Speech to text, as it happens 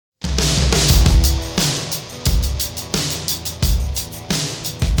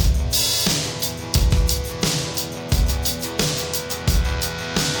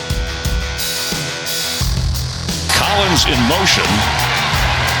motion.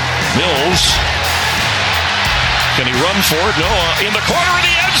 Mills. Can he run for it? No. In the corner of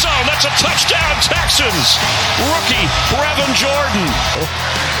the end zone. That's a touchdown, Texans. Rookie Brevin Jordan.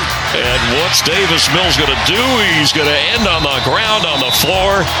 And what's Davis Mills going to do? He's going to end on the ground on the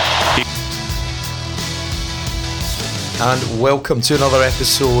floor. And welcome to another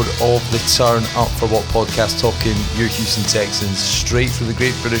episode of the Turn Up For What podcast, talking your Houston Texans straight from the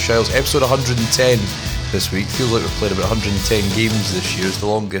Great British Isles. Episode 110 this week. Feels like we've played about 110 games this year. It's the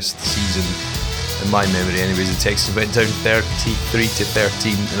longest season in my memory anyways. The Texans went down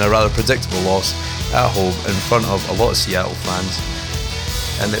 33-13 in a rather predictable loss at home in front of a lot of Seattle fans.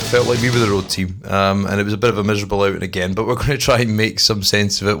 And it felt like we were the road team, and it was a bit of a miserable outing again, but we're going to try and make some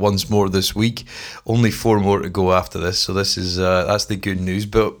sense of it once more this week. Only 4 more to go after this, so this is that's the good news.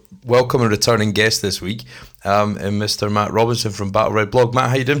 But welcome a returning guest this week, and Mr. Matt Robinson from Battle Red Blog. Matt,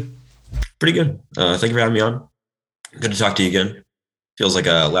 how you doing? Pretty good. Thank you for having me on. Good to talk to you again. Feels like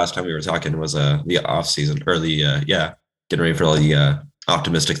last time we were talking was the off season, or the getting ready for all the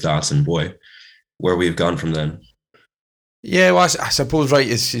optimistic thoughts, and boy, where we've gone from then. Yeah, well, I suppose, right,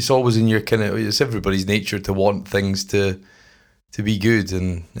 it's always in your kind of, it's everybody's nature to want things to be good,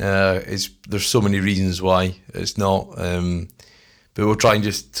 and there's so many reasons why it's not, but we'll try and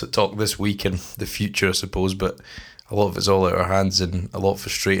just talk this week and the future, I suppose, but a lot of it's all out of our hands, and a lot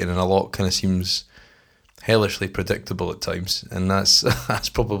frustrating, and a lot kind of seems hellishly predictable at times, and that's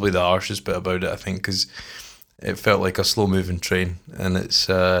probably the harshest bit about it, I think, because it felt like a slow-moving train, and it's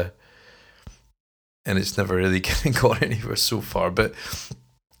never really gone anywhere so far. But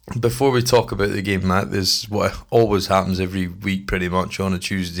before we talk about the game, Matt, there's what always happens every week pretty much on a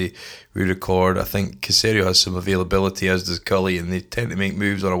Tuesday we record. I think Caserio has some availability, as does Cully, and they tend to make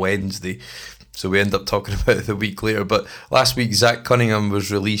moves on a Wednesday, so we end up talking about it a week later. But last week, Zach Cunningham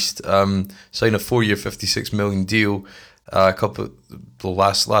was released, signed a 4-year $56 million deal, a couple the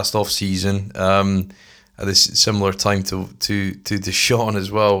last off season, at this similar time to Deshaun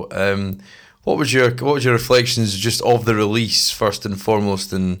as well. What was your reflections just of the release first and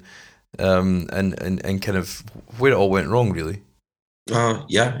foremost, and kind of where it all went wrong, really?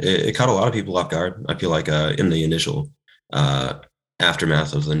 It caught a lot of people off guard. I feel like in the initial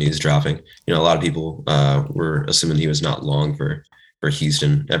aftermath of the news dropping, a lot of people were assuming he was not long for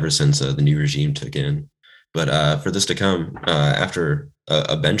Houston ever since the new regime took in. But for this to come after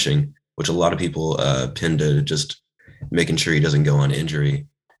a benching, which a lot of people pinned to just making sure he doesn't go on injury.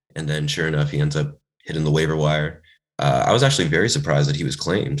 And then sure enough, he ends up hitting the waiver wire. I was actually very surprised that he was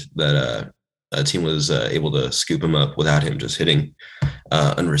claimed, that a team was able to scoop him up without him just hitting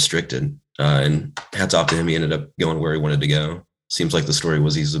unrestricted. And hats off to him. He ended up going where he wanted to go. Seems like the story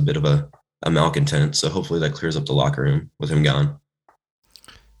was he's a bit of a malcontent. So hopefully that clears up the locker room with him gone.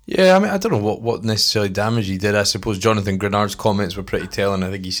 Yeah, I mean, I don't know what necessarily damage he did. I suppose Jonathan Grenard's comments were pretty telling.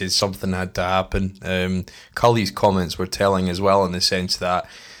 I think he said something had to happen. Cully's comments were telling as well, in the sense that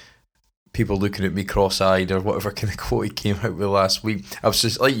people looking at me cross-eyed, or whatever kind of quote he came out with last week. I was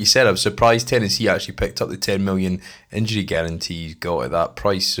just, like you said, I was surprised Tennessee actually picked up the $10 million injury guarantee he's got at that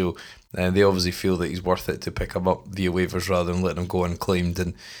price. So they obviously feel that he's worth it to pick him up via waivers rather than letting him go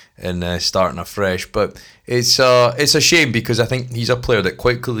unclaimed and starting afresh. But it's a shame, because I think he's a player that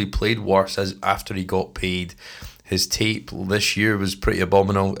quite clearly played worse after he got paid. His tape this year was pretty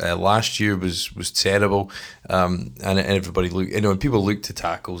abominable. Last year was terrible, and everybody looked. People look to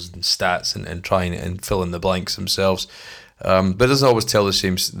tackles and stats and try and fill in the blanks themselves, but it doesn't always tell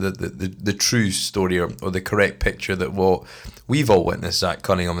the true story or the correct picture that what we've all witnessed Zach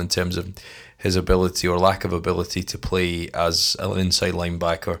Cunningham in terms of his ability or lack of ability to play as an inside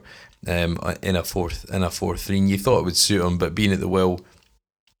linebacker in a 4-3. And you thought it would suit him, but being at the will,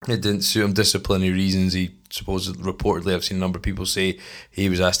 it didn't suit him. Disciplinary reasons. He reportedly, I've seen a number of people say he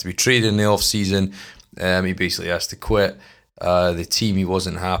was asked to be traded in the off season. He basically asked to quit the team. He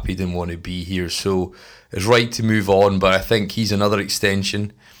wasn't happy, didn't want to be here, so it's right to move on. But I think he's another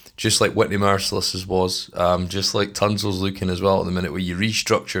extension, just like Whitney Merciless's was, just like Tunsil's looking as well at the minute, where you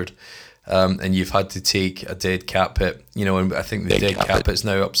restructured and you've had to take a dead cap hit. And I think the dead cap hit's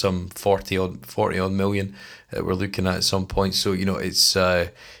now up some 40 odd million that we're looking at some point. So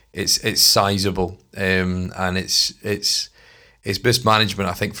it's sizable, and it's mismanagement,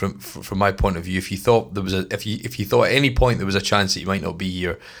 I think, from my point of view. If you thought if you thought at any point there was a chance that you might not be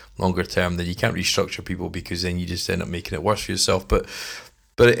here longer term, then you can't restructure people, because then you just end up making it worse for yourself. But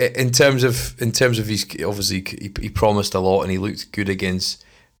in terms of his, obviously he promised a lot and he looked good against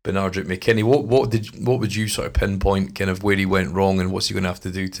Benardrick McKinney. What would you sort of pinpoint kind of where he went wrong, and what's he going to have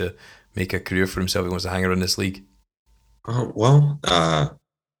to do to make a career for himself if he wants to hang around this league?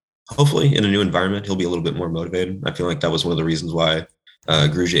 hopefully in a new environment, he'll be a little bit more motivated. I feel like that was one of the reasons why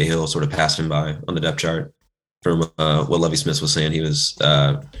Grugier Hill sort of passed him by on the depth chart. From what Lovie Smith was saying, he was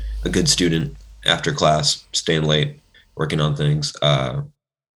a good student after class, staying late, working on things.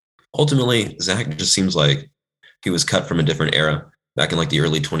 Ultimately, Zach just seems like he was cut from a different era back in like the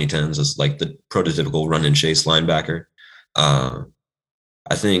early 2010s as like the prototypical run and chase linebacker.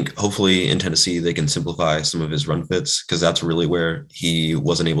 I think hopefully in Tennessee they can simplify some of his run fits because that's really where he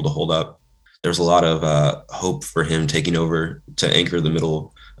wasn't able to hold up. There's a lot of hope for him taking over to anchor the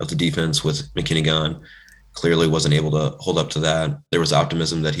middle of the defense with McKinney gone. Clearly wasn't able to hold up to that. There was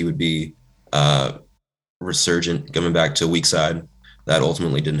optimism that he would be resurgent coming back to weak side. That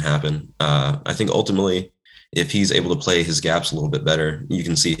ultimately didn't happen. I think ultimately, if he's able to play his gaps a little bit better, you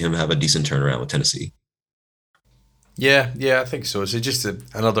can see him have a decent turnaround with Tennessee. Yeah, I think so. It's just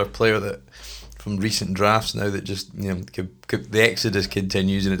another player that from recent drafts now that just the exodus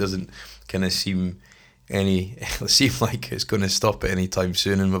continues and it doesn't kind of seem like it's going to stop at any time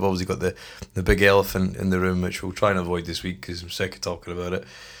soon. And we've obviously got the big elephant in the room, which we'll try and avoid this week because I'm sick of talking about it.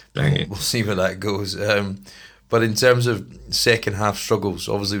 We'll see where that goes. But in terms of second half struggles,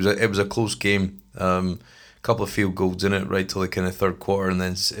 obviously it was a close game. Couple of field goals in it right till the kind of third quarter, and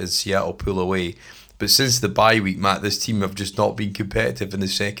then Seattle pull away. But since the bye week, Matt, this team have just not been competitive in the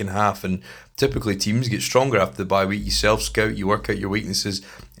second half. And typically teams get stronger after the bye week. You self-scout, you work out your weaknesses,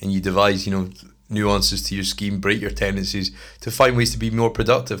 and you devise, nuances to your scheme, break your tendencies to find ways to be more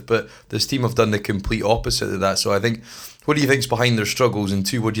productive. But this team have done the complete opposite of that. So I think, what do you think's behind their struggles? And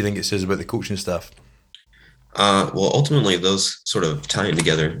two, what do you think it says about the coaching staff? Well, ultimately, those sort of tie in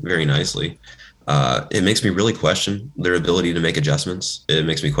together very nicely. It makes me really question their ability to make adjustments. It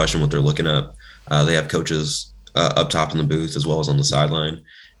makes me question what they're looking at. They have coaches up top in the booth as well as on the sideline.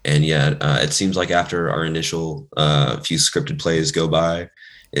 And yet it seems like after our initial few scripted plays go by,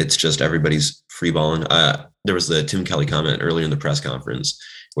 it's just everybody's free balling. There was the Tim Kelly comment earlier in the press conference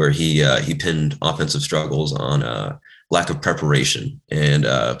where he pinned offensive struggles on lack of preparation and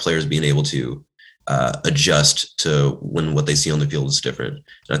players being able to adjust to when what they see on the field is different.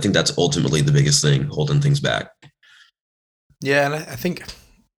 And I think that's ultimately the biggest thing holding things back. Yeah, and I think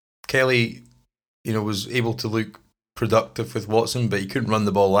Kelly, was able to look productive with Watson, but he couldn't run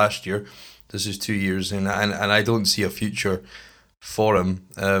the ball last year. This is 2 years, and I don't see a future for him.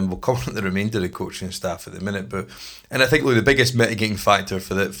 We'll come on to the remainder of the coaching staff at the minute, and I think the biggest mitigating factor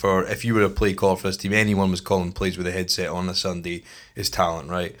for if you were a play caller for this team, anyone was calling plays with a headset on a Sunday, is talent,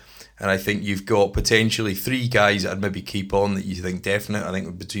 right? And I think you've got potentially 3 guys that I'd maybe keep on that you think definite. I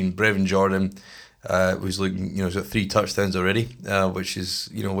think between Brevin Jordan, who's looking, he's got 3 touchdowns already, which is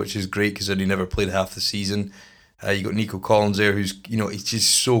great because he never played half the season. You got Nico Collins there, who's he's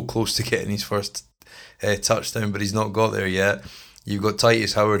just so close to getting his first touchdown, but he's not got there yet. You've got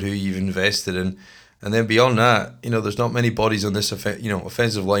Titus Howard, who you've invested in, and then beyond that, there's not many bodies on this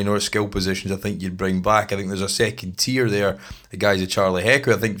offensive line or skill positions I think you'd bring back. I think there's a second tier there. The guys of Charlie Heck,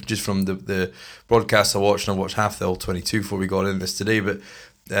 who I think just from the broadcast I watched, and I watched half the All-22 before we got into this today, but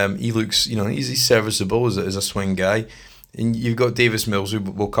he looks, he's serviceable as a swing guy. And you've got Davis Mills, who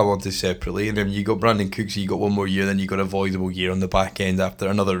we'll come on to separately, and then you got Brandon Cooks, you got one more year, then you got a voidable year on the back end after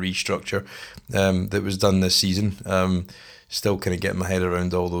another restructure that was done this season. Still kind of getting my head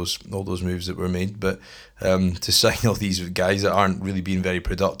around all those moves that were made, but to sign all these guys that aren't really being very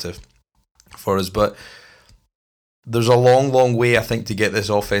productive for us. But there's a long way, I think, to get this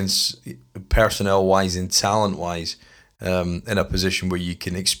offense personnel-wise and talent-wise in a position where you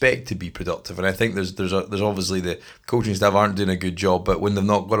can expect to be productive. And I think there's obviously the coaching staff aren't doing a good job, but when they've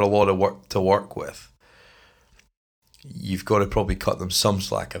not got a lot of work to work with, you've got to probably cut them some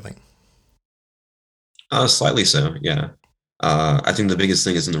slack, I think. Slightly so, yeah. I think the biggest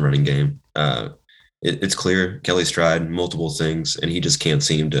thing is in the running game. It's clear Kelly's tried multiple things, and he just can't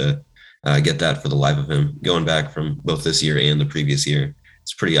seem to get that for the life of him. Going back from both this year and the previous year,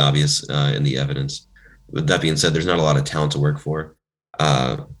 it's pretty obvious in the evidence. With that being said, there's not a lot of talent to work for.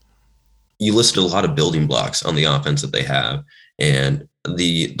 You listed a lot of building blocks on the offense that they have, and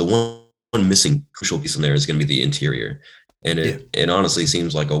the one missing crucial piece in there is going to be the interior. And it honestly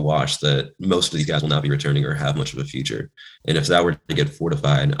seems like a wash that most of these guys will not be returning or have much of a future. And if that were to get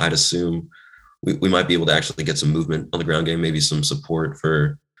fortified, I'd assume we might be able to actually get some movement on the ground game, maybe some support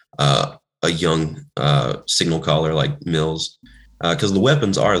for a young signal caller like Mills, because the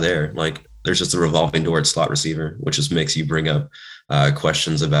weapons are there. Like there's just a revolving door at slot receiver, which just makes you bring up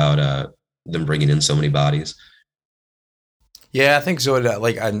questions about them bringing in so many bodies. Yeah, I think so.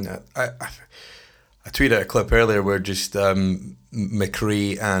 I tweeted a clip earlier where just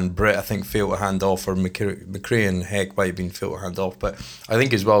McRae and Brett, I think, failed to hand off, or McRae and Heck might have been failed to hand off. But I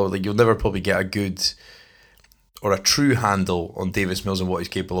think as well, like, you'll never probably get a good or a true handle on Davis Mills and what he's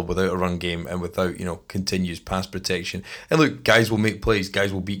capable of without a run game and without, continuous pass protection. And look, guys will make plays,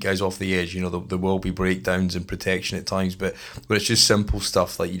 guys will beat guys off the edge. There will be breakdowns and protection at times, but when it's just simple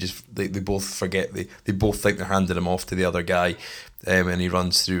stuff, like they both forget, they both think they're handing him off to the other guy, and he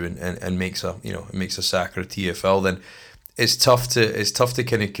runs through and makes a sack or a TFL. Then it's tough to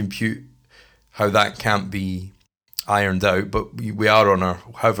kind of compute how that can't be ironed out, but we are on our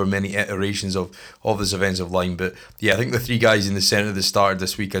however many iterations of this offensive line. But yeah, I think the three guys in the centre that started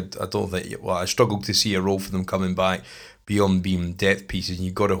this week, I don't think, I struggled to see a role for them coming back beyond being depth pieces, and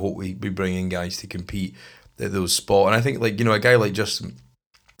you've got to hope we bring in guys to compete at those spots. And I think, like, a guy like Justin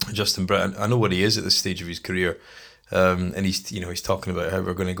Britt, I know what he is at this stage of his career. And he's talking about how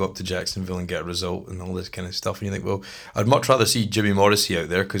we're going to go up to Jacksonville and get a result and all this kind of stuff. And you think, well, I'd much rather see Jimmy Morrissey out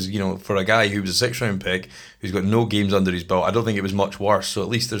there, because, for a guy who was a 6th round pick, who's got no games under his belt, I don't think it was much worse. So at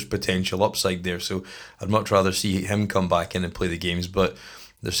least there's potential upside there. So I'd much rather see him come back in and play the games. But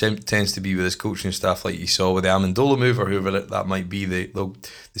there tends to be with his coaching staff, like you saw with the Amendola move or whoever that might be, they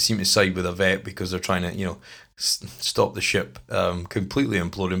seem to side with a vet because they're trying to, stop the ship completely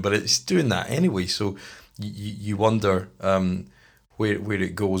imploding. But it's doing that anyway. So you wonder where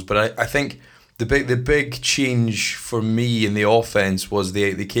it goes. But I think the big change for me in the offense was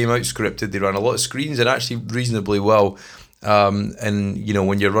they came out scripted. They ran a lot of screens and actually reasonably well. And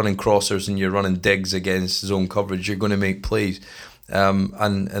when you're running crossers and you're running digs against zone coverage, you're going to make plays.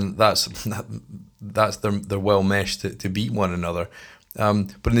 And that's they're well meshed to beat one another.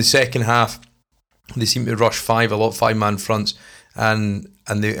 But in the second half, they seem to rush 5-man fronts. And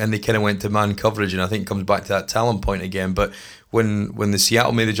they kind of went to man coverage, and I think it comes back to that talent point again. But when the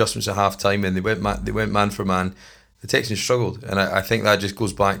Seattle made adjustments at halftime and they went man for man, the Texans struggled, and I think that just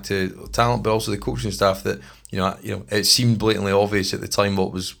goes back to talent, but also the coaching staff that it seemed blatantly obvious at the time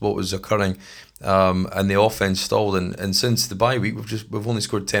what was occurring, and the offense stalled. And since the bye week, we've only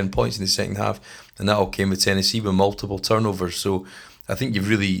scored 10 points in the second half, and that all came with Tennessee with multiple turnovers. So I think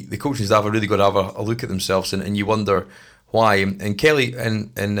the coaching staff have really got to have a look at themselves, and you wonder why. And Kelly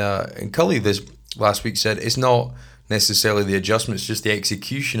and Cully this last week said it's not necessarily the adjustments, just the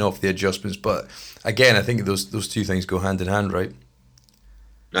execution of the adjustments. But again, I think those two things go hand in hand, right?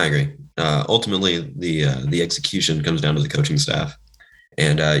 I agree. Ultimately, the execution comes down to the coaching staff,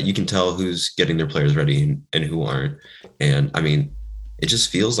 and you can tell who's getting their players ready and who aren't. And I mean, it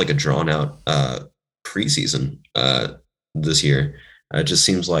just feels like a drawn out preseason this year. It just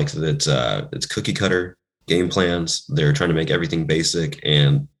seems like that it's cookie cutter game plans. They're trying to make everything basic,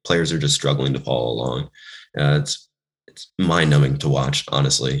 and players are just struggling to follow along. It's mind-numbing to watch,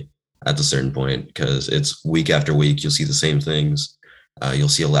 honestly, at a certain point, because it's week after week. You'll see the same things. You'll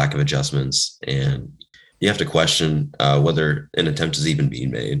see a lack of adjustments, and you have to question whether an attempt is even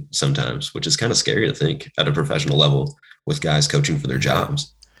being made sometimes, which is kind of scary to think at a professional level with guys coaching for their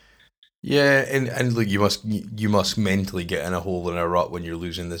jobs. Yeah, and look, you must mentally get in a hole in a rut when you're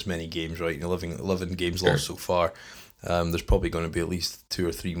losing this many games, right? You're 11 games lost so far. There's probably going to be at least 2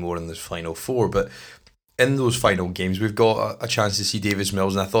 or 3 more in this final 4, but in those final games, we've got a chance to see Davis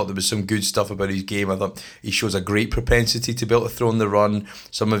Mills, and I thought there was some good stuff about his game. I thought he shows a great propensity to be able to throw on the run.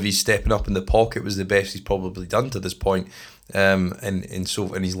 Some of his stepping up in the pocket was the best he's probably done to this point. In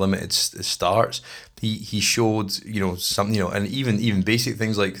his limited starts, he showed some and even basic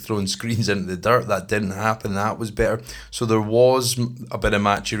things like throwing screens into the dirt, that didn't happen. That was better. So there was a bit of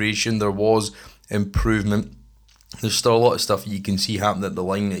maturation. There was improvement. There's still a lot of stuff you can see happening at the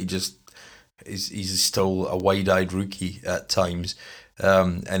line that he's still a wide-eyed rookie at times.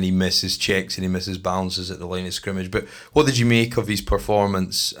 And he misses checks and he misses balances at the line of scrimmage. But what did you make of his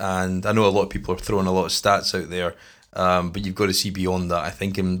performance? And I know a lot of people are throwing a lot of stats out there. But you've got to see beyond that, I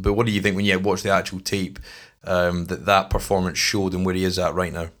think. But what do you think when you watch the actual tape that performance showed and where he is at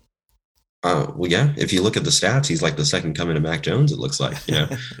right now? Well, yeah. If you look at the stats, he's like the second coming of Mac Jones, it looks like.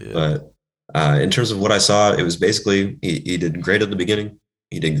 Yeah. But in terms of what I saw, it was basically he did great at the beginning.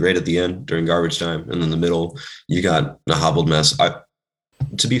 He did great at the end during garbage time. And in the middle, you got a hobbled mess.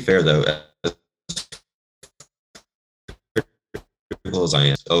 To be fair, though, as critical as I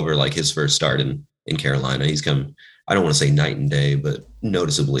am over like his first start in Carolina, he's come, I don't want to say night and day, but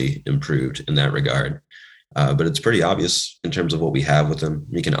noticeably improved in that regard. But it's pretty obvious in terms of what we have with him.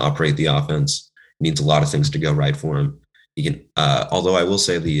 He can operate the offense. He needs a lot of things to go right for him. He can, although I will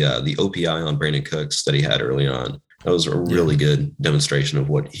say the OPI on Brandon Cooks that he had early on, that was a really good demonstration of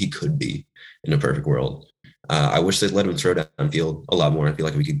what he could be in a perfect world. I wish they'd let him throw downfield a lot more. I feel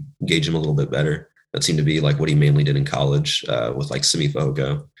like we could gauge him a little bit better. That seemed to be like what he mainly did in college with like Simi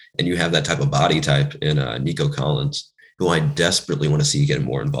Fehoko. And you have that type of body type in Nico Collins, who I desperately want to see get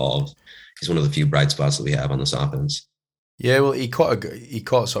more involved. He's one of the few bright spots that we have on this offense. Yeah, well, he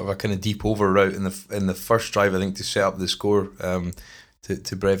caught sort of a kind of deep over route in the first drive, I think, to set up the score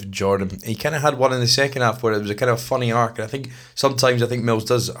to Brevin Jordan. He kind of had one in the second half where it was a kind of funny arc. And I think sometimes Mills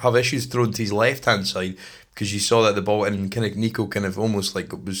does have issues thrown to his left hand side, because you saw that the ball, and kind of Nico kind of almost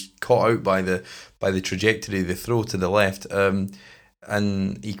like was caught out by the trajectory of the throw to the left.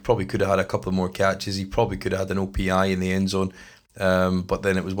 And he probably could have had a couple more catches. He probably could have had an OPI in the end zone. But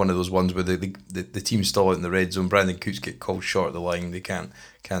then it was one of those ones where the team stall out in the red zone. Brandon Cooks get called short of the line. They can't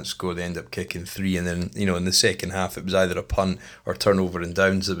score. They end up kicking 3, and then in the second half it was either a punt or turnover and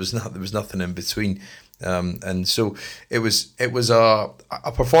downs. There was nothing in between. And so it was a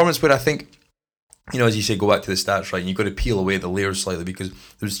performance where I think, as you say, go back to the stats, right? And you've got to peel away the layers slightly, because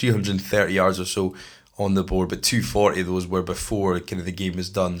there was 330 yards or so on the board, but 240 of those were before kind of the game was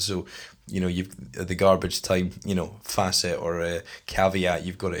done. So you've the garbage time facet or caveat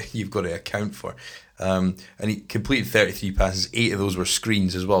you've got to account for. And he completed 33 passes. 8 of those were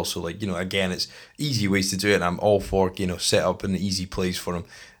screens as well. So again, it's easy ways to do it, and I'm all for set up and easy plays for him.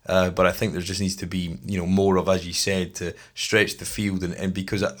 But I think there just needs to be more of, as you said, to stretch the field, and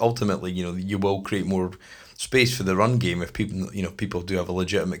because ultimately you will create more space for the run game if people do have a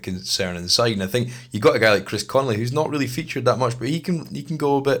legitimate concern inside. And I think you got a guy like Chris Conley, who's not really featured that much, but he can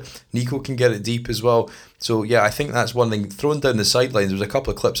go a bit. Nico can get it deep as well. So yeah, I think that's one thing. Throwing down the sidelines, there was a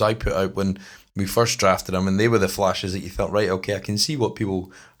couple of clips I put out when we first drafted him, and they were the flashes that you felt, right, okay, I can see what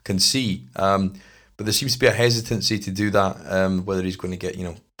people can see. But there seems to be a hesitancy to do that, whether he's going to get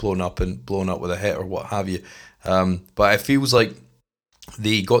blown up with a hit or what have you. But it feels like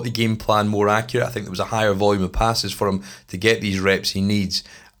they got the game plan more accurate. I think there was a higher volume of passes for him to get these reps he needs.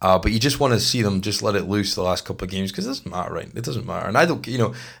 But you just want to see them just let it loose the last couple of games, because it doesn't matter, right? It doesn't matter. And I don't,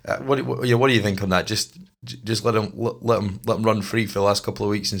 what do you think on that? Just let him run free for the last couple of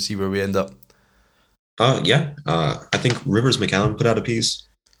weeks and see where we end up. I think Rivers McCallum put out a piece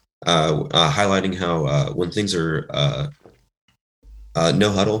highlighting how when things are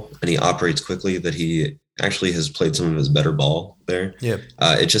no huddle and he operates quickly, that he actually has played some of his better ball there. Yeah.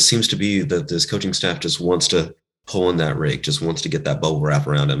 It just seems to be that this coaching staff just wants to pull in that rake, just wants to get that bubble wrap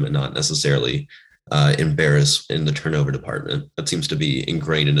around him and not necessarily embarrass in the turnover department. That seems to be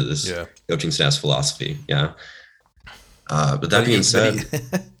ingrained into this coaching staff's philosophy. Yeah. But that being said,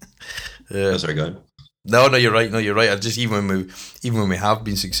 sorry, go ahead. No, you're right. I just even when we have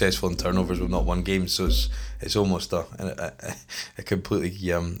been successful in turnovers, we've not won games, so it's almost a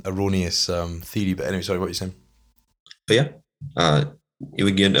completely erroneous theory. But anyway, sorry, what you're saying? But yeah, you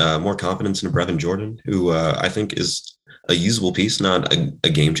would get more confidence in Brevin Jordan, who I think is a usable piece, not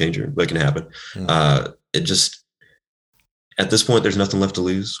a game changer, but it can happen. It just, at this point, there's nothing left to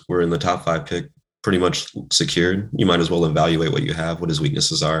lose. We're in the top 5 pick, pretty much secured. You might as well evaluate what you have, what his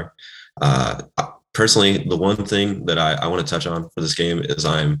weaknesses are. Personally, the one thing that I want to touch on for this game is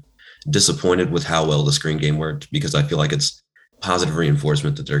I'm disappointed with how well the screen game worked, because I feel like it's positive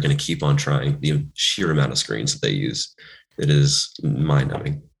reinforcement that they're going to keep on trying. The sheer amount of screens that they use, it is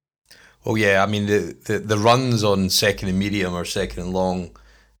mind-numbing. Oh yeah, I mean the runs on second and medium or second and long,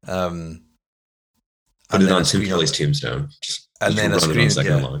 put it on Tim Kelly's tombstone, and then a screen on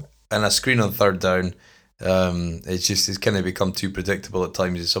second and long, and a screen on third down. It's kind of become too predictable at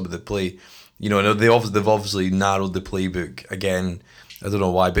times in some of the play. They've obviously narrowed the playbook again. I don't know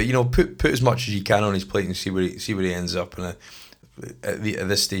why, but put as much as you can on his plate and see where he ends up. And at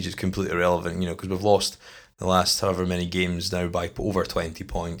this stage, it's completely irrelevant. Because we've lost the last however many games now by over 20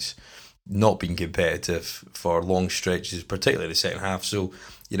 points, not being competitive for long stretches, particularly the second half. So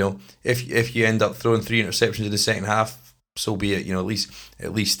if you end up throwing 3 interceptions in the second half, so be it.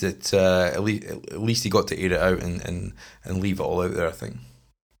 At least he got to air it out and leave it all out there, I think.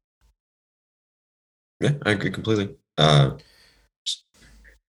 Yeah, I agree completely. Just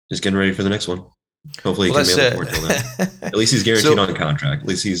getting ready for the next one. Hopefully he can be able to work till then. At least he's guaranteed on contract. At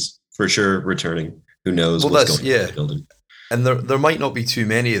least he's for sure returning. Who knows what's going on in the building. And there might not be too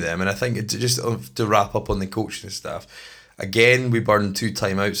many of them. And I think just to wrap up on the coaching staff, again, we burned 2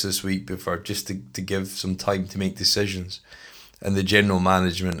 timeouts this week before, just to give some time to make decisions. And the general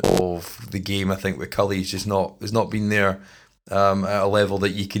management of the game, I think, with Cully has not been there at a level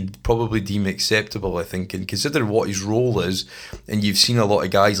that you could probably deem acceptable, I think, and consider what his role is. And you've seen a lot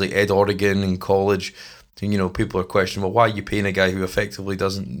of guys like Ed Oregon in college, people are questioning, well, why are you paying a guy who effectively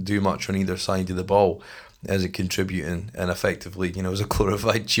doesn't do much on either side of the ball? isn't contributing, and effectively, is a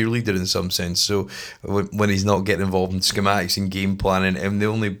glorified cheerleader in some sense. So when he's not getting involved in schematics and game planning, and the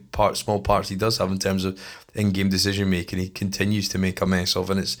only small parts he does have in terms of in-game decision making, he continues to make a mess of,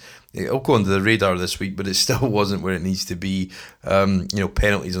 and it'll go under the radar this week, but it still wasn't where it needs to be.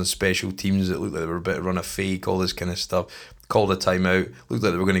 Penalties on special teams that looked like they were a bit of run a fake, all this kind of stuff. Called a timeout, looked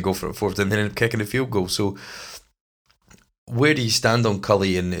like they were going to go for a fourth, and then ended up kicking a field goal. So where do you stand on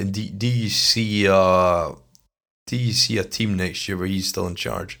Cully, and do you see a team next year where he's still in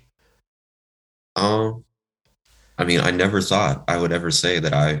charge? I mean, I never thought I would ever say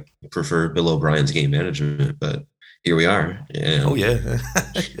that I prefer Bill O'Brien's game management, but here we are. And oh yeah.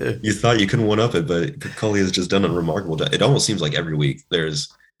 You thought you couldn't one up it, but Cully has just done a remarkable job. It almost seems like every week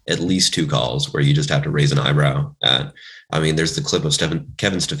there's at least 2 calls where you just have to raise an eyebrow at. I mean, there's the clip of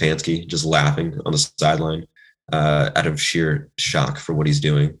Kevin Stefanski just laughing on the sideline out of sheer shock for what he's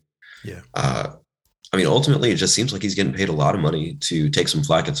doing. Yeah. I mean, ultimately, it just seems like he's getting paid a lot of money to take some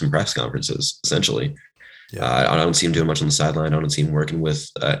flack at some press conferences, essentially. Yeah. I don't see him doing much on the sideline. I don't see him working with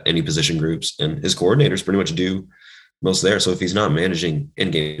any position groups, and his coordinators pretty much do most there. So if he's not managing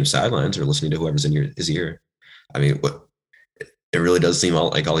in-game sidelines or listening to whoever's in his ear, I mean, it really does seem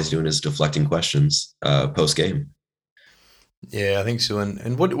like all he's doing is deflecting questions post-game. Yeah, I think so.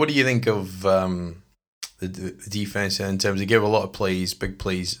 And what do you think of the defense in terms of give a lot of plays, big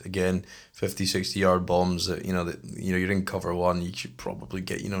plays again, 50, 60-yard bombs that you're in cover one, you should probably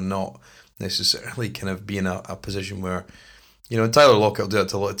get not necessarily kind of be in a position where Tyler Lockett will do it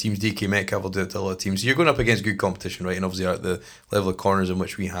to a lot of teams, DK Metcalf will do it to a lot of teams. So you're going up against good competition, right? And obviously at the level of corners in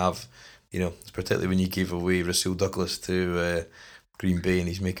which we have, particularly when you gave away Rasul Douglas to Green Bay and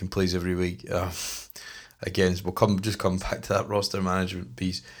he's making plays every week. Again, we'll come back to that roster management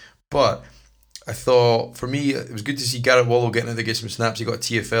piece. But I thought, for me, it was good to see Garrett Wallow getting in to get some snaps. He got a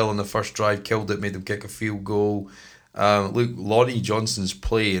TFL on the first drive, killed it, made him kick a field goal. Lonnie Johnson's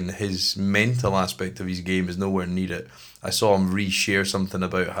play and his mental aspect of his game is nowhere near it. I saw him reshare something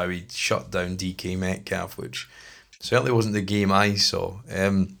about how he shut down DK Metcalf, which certainly wasn't the game I saw.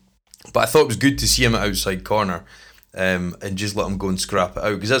 But I thought it was good to see him at outside corner and just let him go and scrap it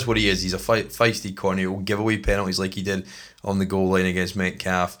out, because that's what he is. He's a feisty corner. He'll give away penalties like he did on the goal line against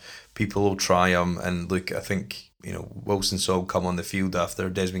Metcalf. People will try him, and look, I think Wilson saw him come on the field after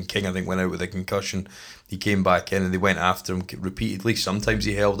Desmond King, I think, went out with a concussion. He came back in and they went after him repeatedly. Sometimes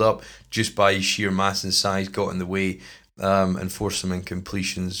he held up just by his sheer mass and size, got in the way and forced some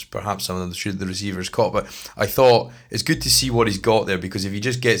incompletions. Perhaps some of them should the receivers caught, but I thought it's good to see what he's got there, because if he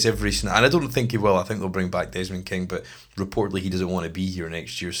just gets every snap, and I don't think he will, I think they'll bring back Desmond King, but reportedly he doesn't want to be here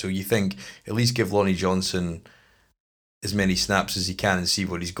next year. So you think at least give Lonnie Johnson as many snaps as he can and see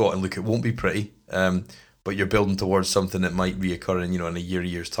what he's got. And look, it won't be pretty, but you're building towards something that might reoccur in in a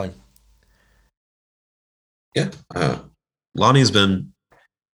year's time. Yeah, Lonnie's been,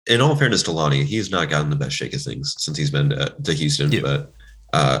 in all fairness to Lonnie, he's not gotten the best shake of things since he's been to Houston. Yeah.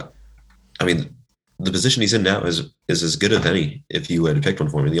 But I mean, the position he's in now is as good as any if you had picked one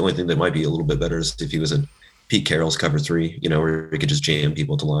for me. The only thing that might be a little bit better is if he was in Pete Carroll's cover 3, where he could just jam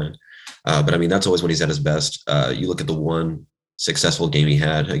people to line. But I mean, that's always when he's at his best. You look at the one successful game he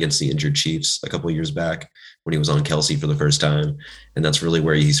had against the injured Chiefs a couple of years back when he was on Kelsey for the first time, and that's really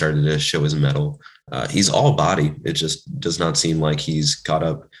where he started to show his mettle. He's all body. It just does not seem like he's caught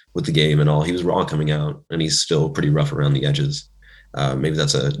up with the game and all. He was raw coming out, and he's still pretty rough around the edges. Maybe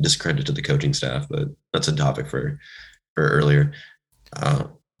that's a discredit to the coaching staff, but that's a topic for earlier. But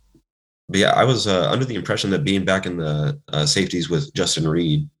yeah, I was under the impression that being back in the safeties with Justin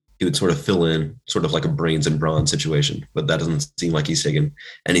Reed, he would sort of fill in sort of like a brains and brawn situation, but that doesn't seem like he's taken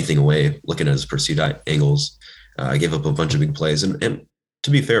anything away looking at his pursuit angles. Gave up a bunch of big plays. And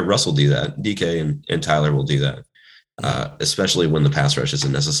to be fair, Russ will do that. DK and Tyler will do that, especially when the pass rush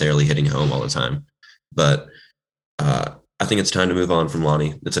isn't necessarily hitting home all the time. But I think it's time to move on from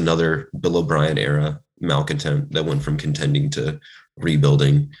Lonnie. It's another Bill O'Brien era malcontent that went from contending to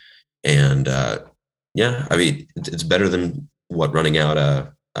rebuilding. And yeah, I mean, it's better than running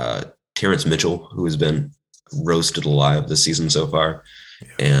out Terrence Mitchell, who has been roasted alive this season so far,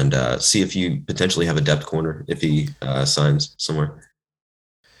 and see if you potentially have a depth corner if he signs somewhere.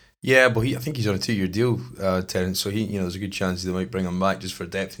 Yeah, but I think he's on a 2-year deal, Terrence. So there's a good chance they might bring him back just for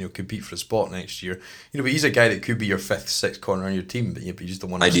depth, and he'll compete for a spot next year. But he's a guy that could be your 5th, 6th corner on your team, but you just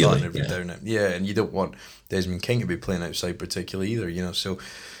don't want to start every down. Yeah, and you don't want Desmond King to be playing outside particularly either. So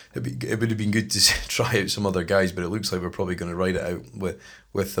it would have been good to try out some other guys, but it looks like we're probably going to ride it out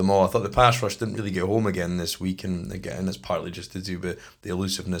with them all. I thought the pass rush didn't really get home again this week, and again, it's partly just to do with the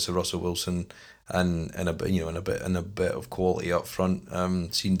elusiveness of Russell Wilson and a bit of quality up front.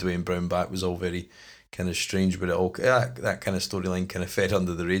 Seeing Dwayne Brown back was all very kind of strange, but that kind of storyline kind of fed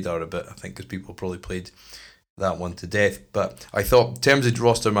under the radar a bit, I think, because people probably played that one to death. But I thought, in terms of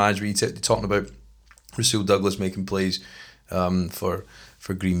roster management, you're talking about Rasul Douglas making plays for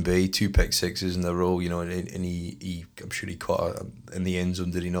Green Bay, 2 pick sixes in a row, and he I'm sure he caught in the end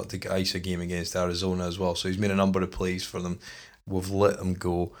zone, did he not, to ice a game against Arizona as well. So he's made a number of plays for them. We've let them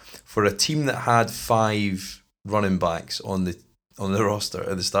go. For a team that had 5 running backs on the roster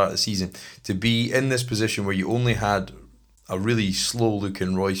at the start of the season, to be in this position where you only had a really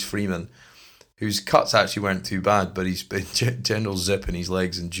slow-looking Royce Freeman, whose cuts actually weren't too bad, but he's been general zip in his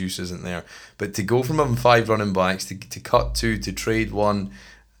legs and juice isn't there. But to go from having 5 running backs to cut 2, to trade 1,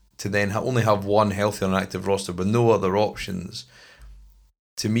 to then only have 1 healthy on an active roster with no other options,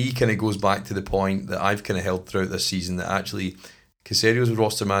 to me kind of goes back to the point that I've kind of held throughout this season, that actually Caserio's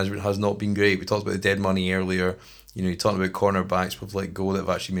roster management has not been great. We talked about the dead money earlier. You're talking about cornerbacks we've let go that have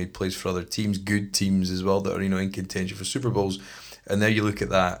actually made plays for other teams, good teams as well, that are in contention for Super Bowls. And now you look at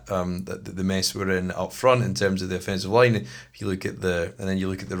that, the mess we're in up front in terms of the offensive line. If you look at then you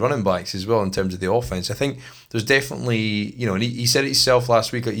look at the running backs as well in terms of the offense. I think there's definitely, and he said it himself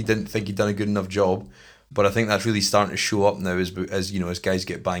last week that he didn't think he'd done a good enough job, but I think that's really starting to show up now as guys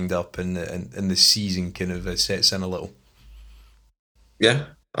get banged up and the season kind of sets in a little. Yeah,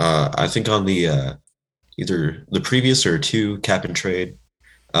 I think on the either the previous or 2 cap and trade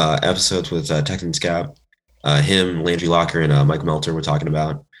episodes with Texans Cap, him, Landry Locker, and Mike Melter were talking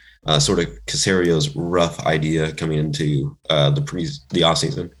about sort of Caserio's rough idea coming into the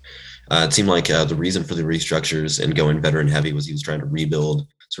offseason. It seemed like the reason for the restructures and going veteran heavy was he was trying to rebuild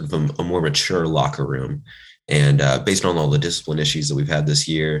sort of a more mature locker room. And based on all the discipline issues that we've had this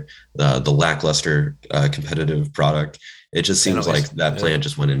year, the lackluster competitive product, it just seems like that plan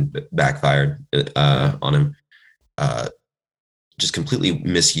just went and backfired on him. Just completely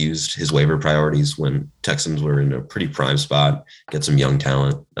misused his waiver priorities when Texans were in a pretty prime spot, get some young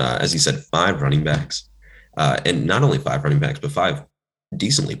talent. As you said, 5 running backs. And not only 5 running backs, but 5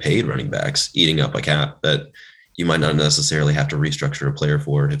 decently paid running backs eating up a cap that you might not necessarily have to restructure a player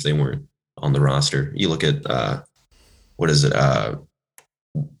for if they weren't on the roster. You look at,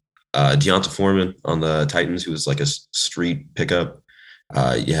 Deonta Foreman on the Titans, who was like a street pickup.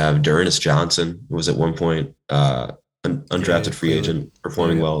 You have D'Ernest Johnson, who was at one point undrafted free agent,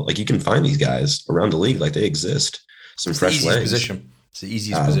 performing well. Like, you can find these guys around the league, like they exist. Some fresh legs. It's the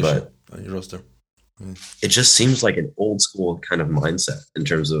easiest position on your roster. It just seems like an old school kind of mindset in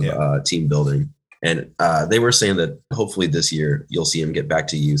terms of team building. And they were saying that hopefully this year you'll see him get back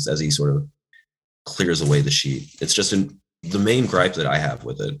to use as he sort of clears away the sheet. It's just the main gripe that I have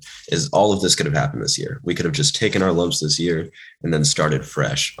with it is all of this could have happened this year. We could have just taken our lumps this year and then started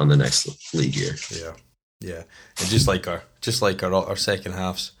fresh on the next league year. Yeah. And just like our second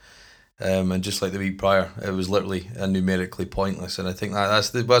halves, and just like the week prior, it was literally numerically pointless. And I think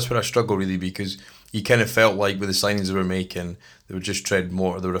that's where I struggle really, because you kind of felt like with the signings they were making, they were just treading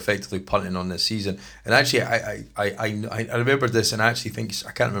more. They were effectively punting on this season. And actually, I remember this, and I actually think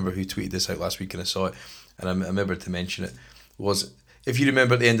I can't remember who tweeted this out last week, and I saw it, and I remember to mention it. Was, if you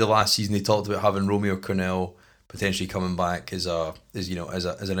remember at the end of last season, they talked about having Romeo Cornell potentially coming back as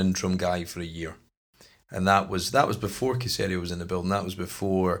an interim guy for a year, and that was before Caserio was in the building. That was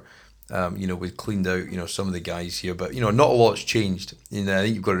before. We cleaned out, some of the guys here, but, not a lot's changed. I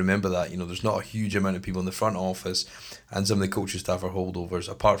think you've got to remember that, there's not a huge amount of people in the front office, and some of the coaching staff are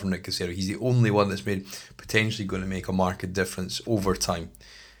holdovers, apart from Nick Caserio. He's the only one that's potentially going to make a marked difference over time.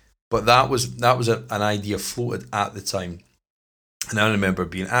 But that was an idea floated at the time. And I remember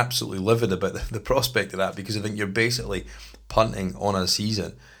being absolutely livid about the prospect of that, because I think you're basically punting on a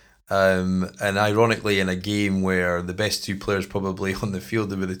season. And ironically, in a game where the best 2 players probably on the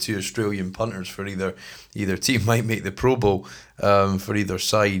field were the 2 Australian punters for either team might make the Pro Bowl for either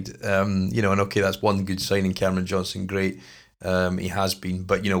side. And okay, that's one good signing, Cameron Johnson, great. He has been,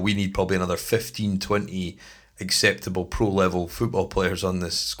 but we need probably another 15, 20 acceptable pro level football players on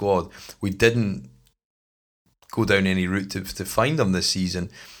this squad. We didn't go down any route to find them this season.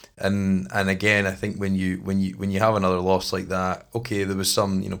 And again, I think when you have another loss like that, okay, there was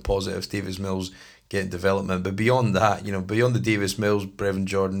some positives. Davis Mills getting development, but beyond that, beyond the Davis Mills, Brevin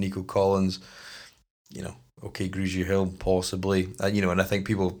Jordan, Nico Collins, okay, Grugier Hill possibly, and I think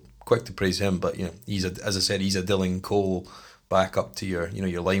people quick to praise him, but he's a Dylan Cole back up to your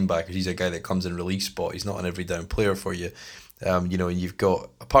linebackers. He's a guy that comes in release spot. He's not an every down player for you. And you've got,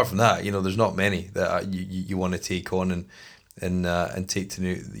 apart from that, there's not many that you want to take on and take to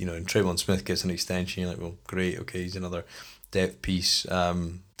new, and Trayvon Smith gets an extension. You're like, well, great, okay, he's another depth piece.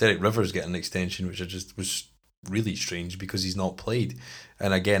 Derek Rivers getting an extension, which I just was really strange because he's not played.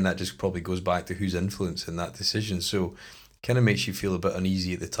 And again, that just probably goes back to who's influencing that decision. So kind of makes you feel a bit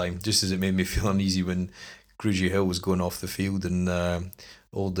uneasy at the time, just as it made me feel uneasy when Grugy Hill was going off the field and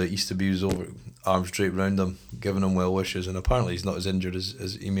old Easterby was over, arms draped around him, giving him well wishes, and apparently he's not as injured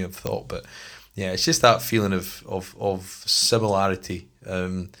as he may have thought. But yeah, it's just that feeling of similarity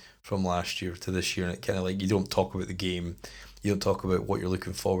from last year to this year, and it kind of like you don't talk about the game, you don't talk about what you're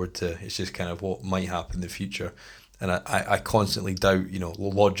looking forward to. It's just kind of what might happen in the future, and I constantly doubt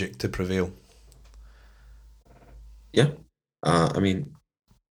logic to prevail. Yeah, I mean,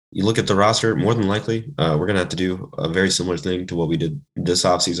 you look at the roster, more than likely, we're going to have to do a very similar thing to what we did this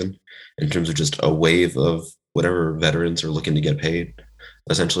offseason in terms of just a wave of whatever veterans are looking to get paid,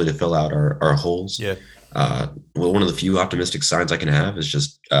 essentially to fill out our holes. Yeah. Well, one of the few optimistic signs I can have is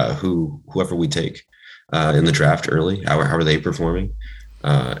just whoever we take in the draft early, how are they performing?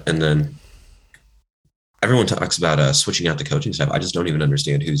 And then everyone talks about switching out the coaching staff. I just don't even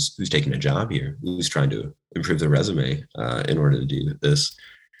understand who's taking a job here, who's trying to improve their resume in order to do this.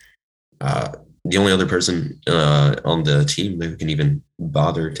 The only other person on the team who can even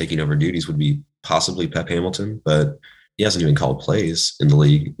bother taking over duties would be possibly Pep Hamilton, but he hasn't even called plays in the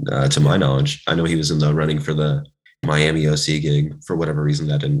league, to my knowledge. I know he was in the running for the Miami OC gig. For whatever reason,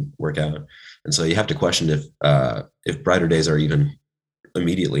 that didn't work out. And so you have to question if brighter days are even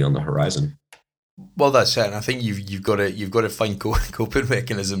immediately on the horizon. Well, that's it. And I think you've got to find coping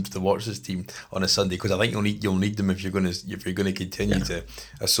mechanisms to watch this team on a Sunday, because I think you'll need them if you're going to continue to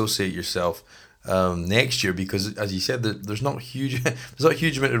associate yourself next year. Because as you said, there's not a huge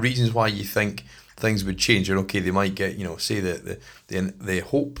amount of reasons why you think things would change. And okay, they might get say the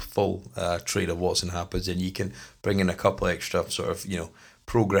hopeful trade of Watson happens, and you can bring in a couple extra sort of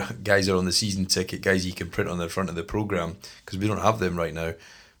program guys are on the season ticket, guys you can print on the front of the program, because we don't have them right now.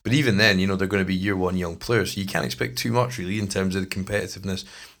 But even then, they're going to be year one young players, so you can't expect too much really in terms of the competitiveness,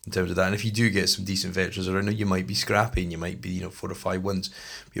 in terms of that. And if you do get some decent veterans around, you might be scrappy and you might be 4 or 5 wins.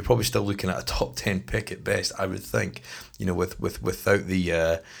 But you're probably still looking at a top 10 pick at best, I would think. Without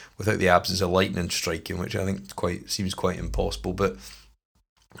the absence of lightning striking, which I think seems quite impossible. But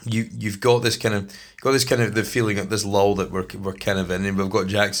you've got this kind of the feeling of this lull that we're kind of in, and we've got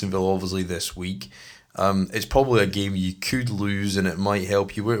Jacksonville obviously this week. It's probably a game you could lose, and it might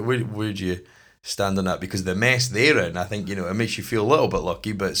help you. Where do you stand on that? Because the mess they're in, I think it makes you feel a little bit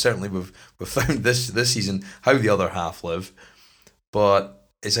lucky. But certainly we've found this season how the other half live. But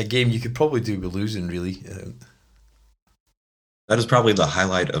it's a game you could probably do with losing, really. That is probably the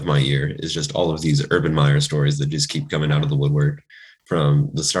highlight of my year. Is just all of these Urban Meyer stories that just keep coming out of the woodwork from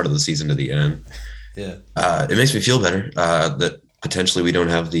the start of the season to the end. Yeah, it makes me feel better that potentially we don't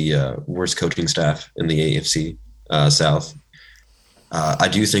have the worst coaching staff in the AFC South. I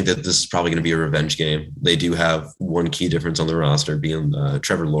do think that this is probably going to be a revenge game. They do have one key difference on the roster being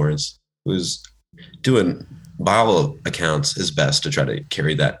Trevor Lawrence, who's doing, by all accounts, his best to try to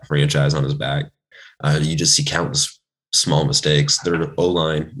carry that franchise on his back. You just see countless small mistakes. Their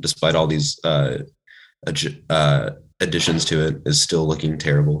O-line, despite all these additions to it, is still looking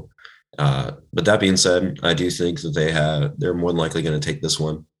terrible. But that being said, I do think that they're more than likely going to take this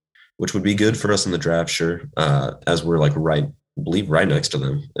one, which would be good for us in the draft, sure, as we're right next to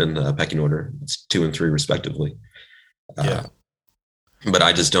them in the pecking order. It's 2 and 3 respectively. But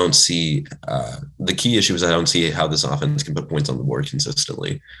I just don't see the key issue is I don't see how this offense can put points on the board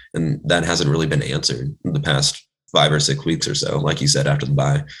consistently, and that hasn't really been answered in the past 5 or 6 weeks or so, like you said, after the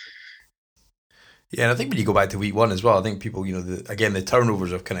bye. Yeah, and I think when you go back to week 1 as well, I think people, the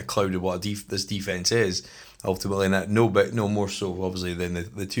turnovers have kind of clouded what this defense is ultimately, and that no more so obviously than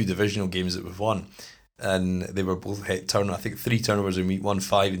the 2 divisional games that we've won, and they were both hit turnover. I think 3 turnovers in week 1,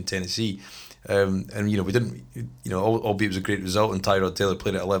 5 in Tennessee, and we didn't, albeit it was a great result, and Tyrod Taylor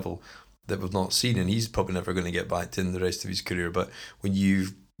played at a level that we've not seen, and he's probably never going to get back to in the rest of his career. But when you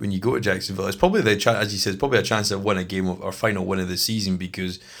go to Jacksonville, it's probably as you said, it's probably a chance to win a game of our final win of the season,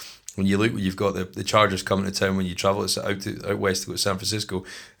 because when you look, you've got the Chargers coming to town when you travel out west to go to San Francisco,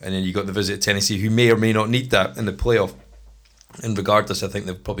 and then you got the visit of Tennessee, who may or may not need that in the playoff. And regardless, I think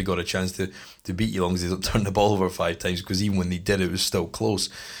they've probably got a chance to beat you, as long as they don't turn the ball over 5 times, because even when they did, it was still close.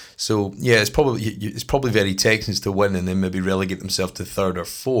 So yeah, it's probably very Texans to win and then maybe relegate themselves to 3rd or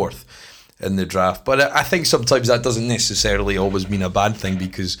 4th in the draft. But I think sometimes that doesn't necessarily always mean a bad thing,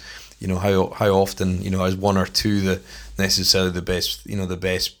 because how often is 1 or 2 necessarily the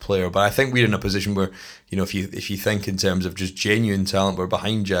best player. But I think we're in a position where if you think in terms of just genuine talent, we're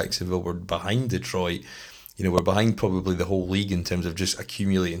behind Jacksonville, we're behind Detroit, we're behind probably the whole league in terms of just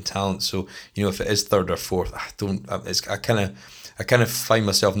accumulating talent. So if it is 3rd or 4th, I kind of find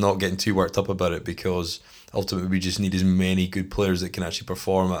myself not getting too worked up about it, because ultimately we just need as many good players that can actually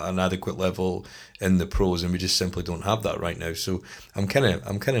perform at an adequate level in the pros, and we just simply don't have that right now. So I'm kind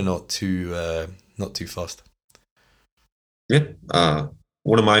of not too fussed. Yeah.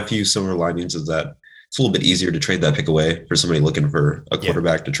 One of my few silver linings is that it's a little bit easier to trade that pick away for somebody looking for a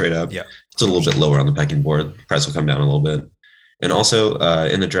quarterback to trade up. Yeah. It's a little bit lower on the pecking board. Price will come down a little bit. And also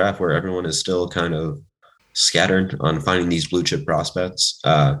in the draft where everyone is still kind of scattered on finding these blue chip prospects,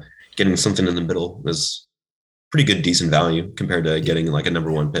 getting something in the middle is pretty good, decent value compared to getting like a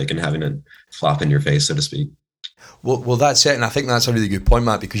number one pick and having it flop in your face, so to speak. Well, that's it, and I think that's a really good point,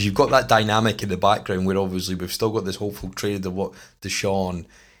 Matt, because you've got that dynamic in the background where obviously we've still got this hopeful trade of what Deshaun,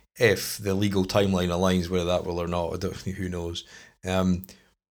 if the legal timeline aligns, whether that will or not, I don't think, who knows.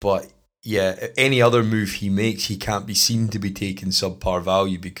 But yeah, any other move he makes, he can't be seen to be taking subpar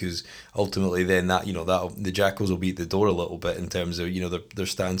value, because ultimately then that the Jackals will be at the door a little bit in terms of their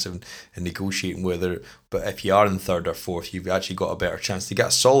stance and negotiating whether. But if you are in third or fourth, you've actually got a better chance to get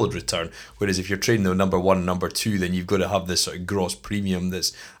a solid return. Whereas if you're trading the number one and number two, then you've got to have this sort of gross premium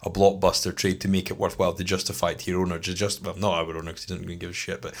that's a blockbuster trade to make it worthwhile to justify it to your owner. Not our owner, because he doesn't really give a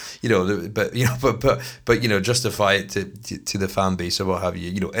shit. But justify it to the fan base or what have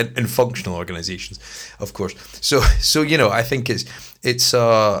you. In functional organisations, of course. So I think it's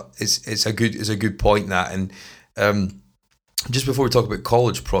a good point, that. And just before we talk about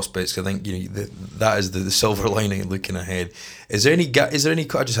college prospects, I think that is the silver lining looking ahead. Is there any? I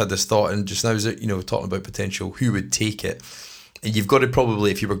just had this thought, and just now, is it talking about potential who would take it? And you've got to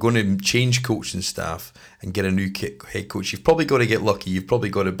probably, if you were going to change coaching staff and get a new head coach, you've probably got to get lucky. You've probably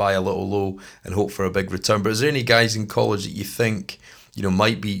got to buy a little low and hope for a big return. But is there any guys in college that you think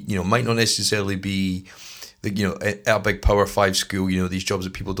might not necessarily be at a big Power 5 school, these jobs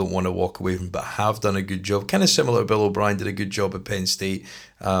that people don't want to walk away from, but have done a good job, kind of similar to Bill O'Brien did a good job at Penn State,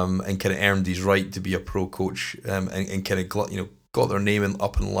 and kind of earned his right to be a pro coach, and kind of got their name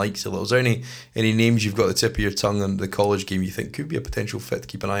up in likes a little. Is there any names you've got at the tip of your tongue on the college game you think could be a potential fit to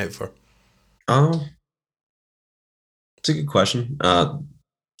keep an eye out for? It's a good question.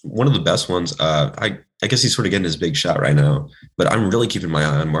 One of the best ones, I guess he's sort of getting his big shot right now, but I'm really keeping my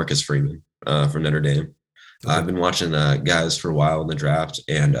eye on Marcus Freeman from Notre Dame. Okay. I've been watching guys for a while in the draft,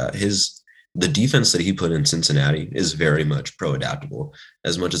 and the defense that he put in Cincinnati is very much pro-adaptable.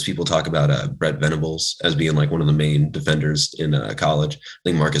 As much as people talk about Brett Venables as being like one of the main defenders in college, I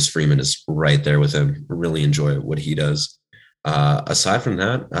think Marcus Freeman is right there with him. Really enjoy what he does. Aside from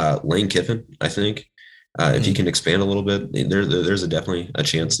that, Lane Kiffin, I think, if he can expand a little bit, there's definitely a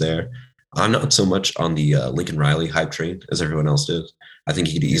chance there. I'm not so much on the Lincoln Riley hype train as everyone else did. I think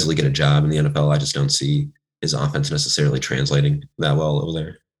he could easily get a job in the NFL. I just don't see his offense necessarily translating that well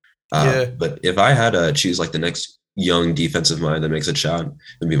over there. But if I had to choose like the next young defensive mind that makes a shot,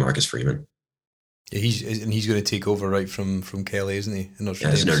 it'd be Marcus Freeman. Yeah, he's going to take over right from Kelly, isn't he?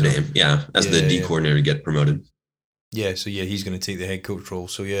 As Notre Dame, as the D coordinator to get promoted. Yeah, so he's going to take the head coach role.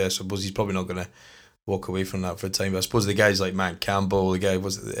 So I suppose he's probably not going to walk away from that for a time. But I suppose the guys like Matt Campbell, the guy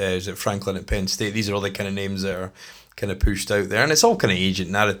is it Franklin at Penn State, these are all the kind of names that are kind of pushed out there, and it's all kind of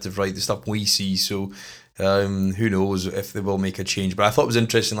agent narrative, right? The stuff we see. So who knows if they will make a change. But I thought it was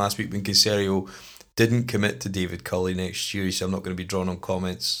interesting last week when Caserio didn't commit to David Culley next year. He said, I'm not going to be drawn on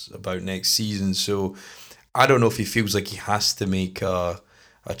comments about next season. So I don't know if he feels like he has to make a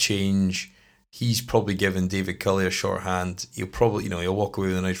change. He's probably given David Culley a shorthand. He'll probably, he'll walk away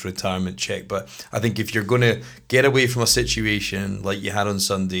with a nice retirement check. But I think if you're going to get away from a situation like you had on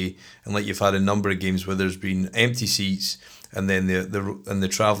Sunday, and like you've had a number of games where there's been empty seats, and then the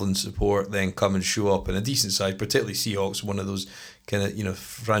travelling support then come and show up in a decent side, particularly Seahawks, one of those kind of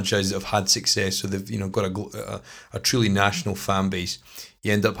franchises that have had success, so they've got a truly national fan base.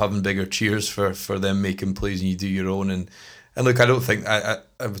 You end up having bigger cheers for them making plays, and you do your own. And look, I don't think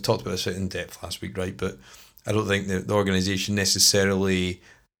I've talked about this in depth last week, right? But I don't think the organisation necessarily,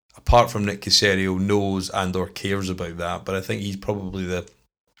 apart from Nick Caserio, knows and or cares about that. But I think he's probably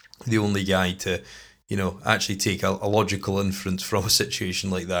the only guy to actually take a logical inference from a situation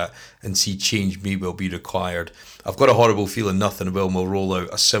like that and see change may well be required. I've got a horrible feeling nothing will roll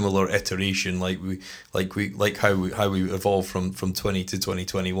out a similar iteration like how we evolved from 20 to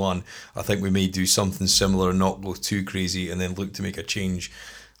 2021. I think we may do something similar, not go too crazy, and then look to make a change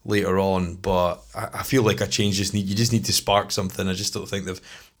later on. But I feel like a change you just need to spark something. I just don't think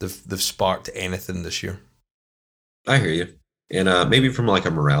they've sparked anything this year. I hear you. And maybe from like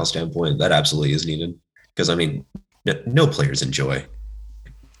a morale standpoint, that absolutely is needed. Because, no players enjoy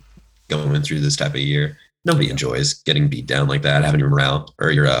going through this type of year. Nobody enjoys getting beat down like that, having your morale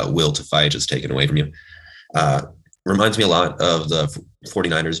or your will to fight just taken away from you. Reminds me a lot of the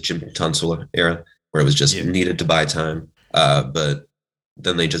 49ers Jim Tunsil era. where it was just needed to buy time. But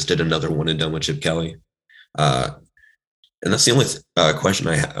then they just did another one and done with Chip Kelly. And that's the only question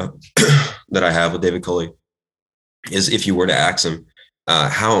I have that I have with David Culley is if you were to ask him,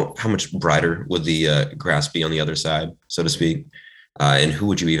 how much brighter would the grass be on the other side, so to speak? And who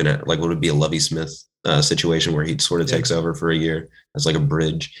would you even like? Would it be a Lovie Smith situation where he sort of takes over for a year as like a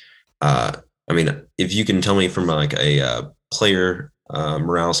bridge? I mean, if you can tell me from like a player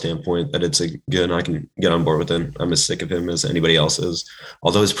morale standpoint that it's a good, I can get on board with it. I'm as sick of him as anybody else is.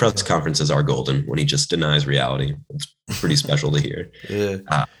 Although his press conferences are golden when he just denies reality. It's pretty special to hear.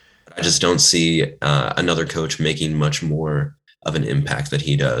 I just don't see another coach making much more of an impact that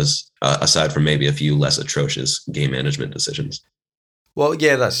he does, aside from maybe a few less atrocious game management decisions. Well,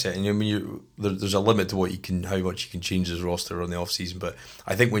 yeah, that's it. And I mean, there's a limit to how much you can change his roster on the off season. But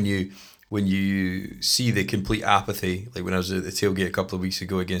I think when you see the complete apathy, like when I was at the tailgate a couple of weeks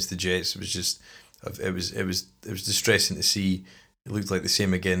ago against the Jets, it was distressing to see. It looked like the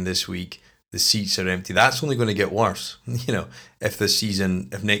same again this week. The seats are empty. That's only going to get worse, if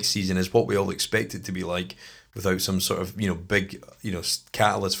next season is what we all expect it to be like, without some sort of big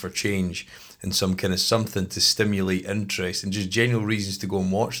catalyst for change and some kind of something to stimulate interest and just genuine reasons to go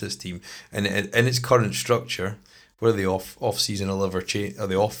and watch this team. And in its current structure, where the off season will ever change, or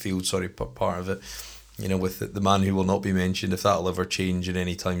the off field, part of it, with the man who will not be mentioned, if that'll ever change in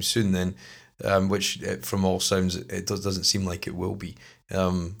any time soon, then which from all sounds it doesn't seem like it will be.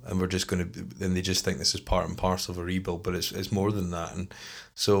 And we're just going to, and they just think this is part and parcel of a rebuild, but it's more than that, and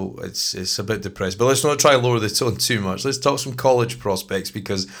so it's a bit depressed. But let's not try to lower the tone too much. Let's talk some college prospects,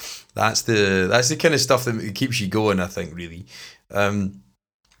 because that's the kind of stuff that keeps you going, I think, really.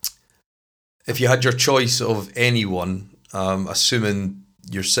 If you had your choice of anyone, assuming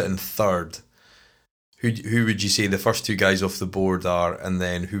you're sitting third, who would you say the first two guys off the board are, and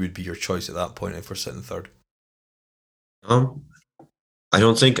then who would be your choice at that point if we're sitting third? I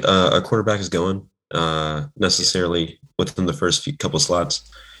don't think a quarterback is going necessarily within the first couple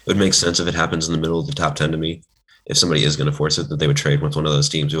slots. It would make sense if it happens in the middle of the top 10 to me. If somebody is going to force it, that they would trade with one of those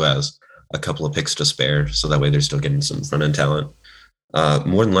teams who has a couple of picks to spare, so that way they're still getting some front-end talent.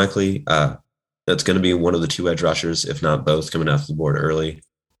 More than likely, that's going to be one of the two edge rushers, if not both, coming off the board early.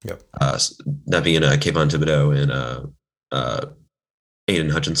 Yep. That being Kayvon Thibodeau and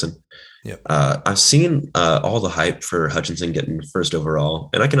Aiden Hutchinson. Yep. I've seen all the hype for Hutchinson getting first overall,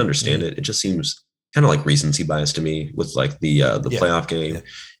 and I can understand it. It just seems kind of like recency bias to me, with like the playoff game,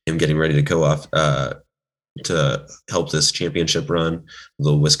 him getting ready to go off to help this championship run,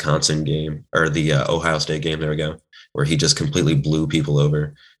 the Wisconsin game, or the Ohio State game, there we go, where he just completely blew people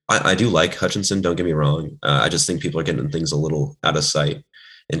over. I do like Hutchinson, don't get me wrong. I just think people are getting things a little out of sight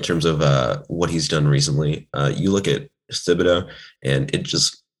in terms of what he's done recently. You look at Thibodeau, and it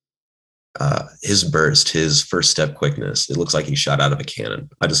just his burst, his first step quickness, it looks like he shot out of a cannon.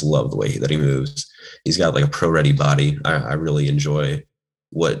 I just love the way that he moves. He's got like a pro-ready body. I really enjoy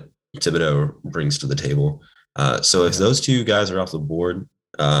what Thibodeau brings to the table. So if those two guys are off the board,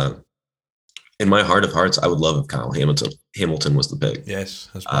 in my heart of hearts, I would love if Kyle Hamilton was the pick. Yes,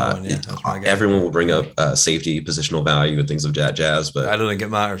 that's my one. Yeah, that's my guy. Everyone will bring up safety, positional value, and things of that jazz, but I don't think it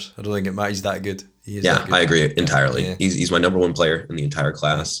matters. He's that good. That good. I agree entirely. Yeah. He's my number one player in the entire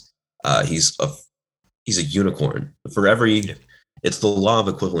class. He's a unicorn. For every, it's the law of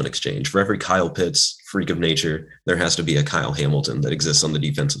equivalent exchange. For every Kyle Pitts freak of nature, there has to be a Kyle Hamilton that exists on the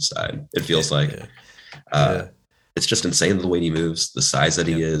defensive side. It feels like. It's just insane the way he moves, the size that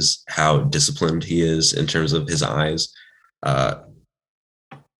he is, how disciplined he is in terms of his eyes. I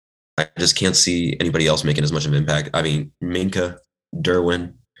just can't see anybody else making as much of an impact. I mean, Minkah,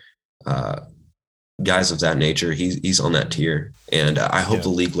 Derwin, guys of that nature, he's on that tier. And I hope the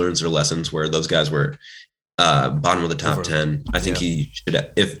league learns their lessons where those guys were bottom of the top 10. I think he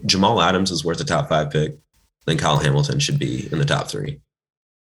should, if Jamal Adams is worth a top 5 pick, then Kyle Hamilton should be in the top 3.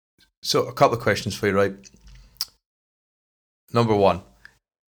 So a couple of questions for you, right? Number one,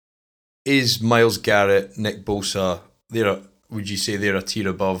 is Myles Garrett, Nick Bosa, would you say they're a tier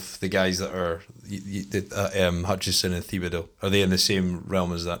above the guys that are Hutchinson and Thibodeau? Are they in the same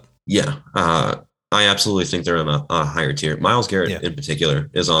realm as that? Yeah, I absolutely think they're on a higher tier. Myles Garrett in particular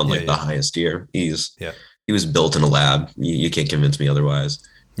is on the highest tier. He was built in a lab. You can't convince me otherwise.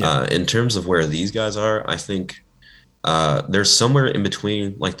 In terms of where these guys are, I think they're somewhere in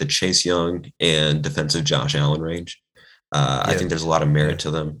between like the Chase Young and defensive Josh Allen range. I think there's a lot of merit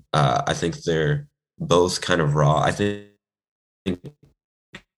to them. I think they're both kind of raw. I think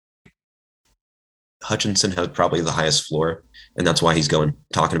Hutchinson has probably the highest floor, and that's why he's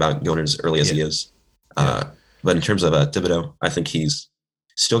talking about going as early as he is. But in terms of Thibodeau, I think he's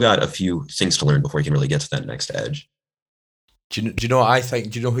still got a few things to learn before he can really get to that next edge. Do you know what I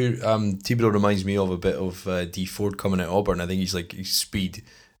think? Do you know who Thibodeau reminds me of a bit of D Ford coming out of Auburn? I think he's speed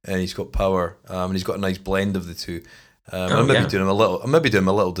and he's got power, and he's got a nice blend of the two. I'm maybe doing him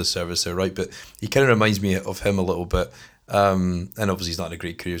a little disservice there, right? But he kind of reminds me of him a little bit. And obviously he's not had a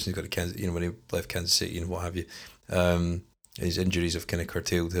great career since he got to Kansas, when he left Kansas City and what have you. His injuries have kind of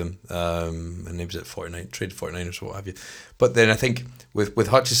curtailed him, and he was at 49, traded 49ers or what have you. But then I think with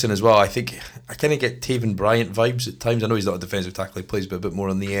Hutchinson as well, I think I kind of get Taven Bryant vibes at times. I know he's not a defensive tackle, he plays, but a bit more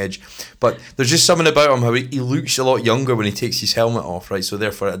on the edge. But there's just something about him how he looks a lot younger when he takes his helmet off, right? So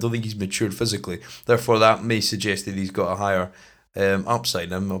therefore, I don't think he's matured physically. Therefore, that may suggest that he's got a higher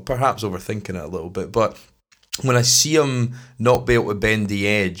upside. I'm perhaps overthinking it a little bit, but when I see him not be able to bend the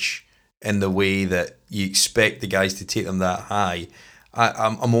edge in the way that you expect the guys to take them that high,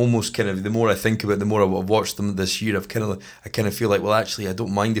 I'm almost kind of, the more I think about it, the more I've watched them this year, I kind of feel like, well, actually, I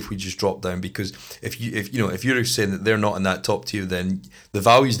don't mind if we just drop down, because if you're saying that they're not in that top tier, then the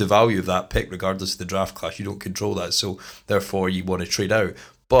value is the value of that pick, regardless of the draft class. You don't control that, so therefore you want to trade out.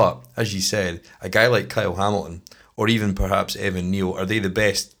 But as you said, a guy like Kyle Hamilton, or even perhaps Evan Neal, are they the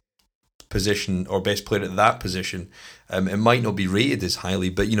best position or best player at that position? It might not be rated as highly,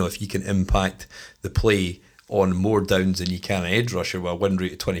 but if you can impact the play on more downs than you can an edge rusher, well, a win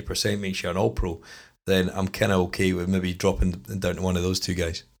rate of 20% makes you an all-pro, then I'm kind of okay with maybe dropping down to one of those two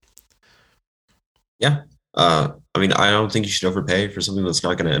guys. Yeah. I don't think you should overpay for something that's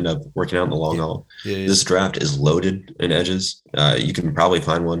not going to end up working out in the long haul. Yeah. This draft is loaded in edges. You can probably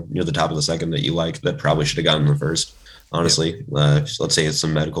find one near the top of the second that you like that probably should have gotten in the first. Honestly, let's say it's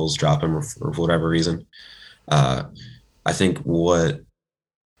some medicals drop him or for whatever reason. I think what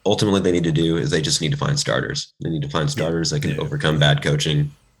ultimately they need to do is they just need to find starters. They need to find starters that can overcome bad coaching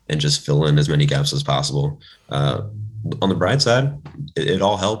and just fill in as many gaps as possible. On the bright side, it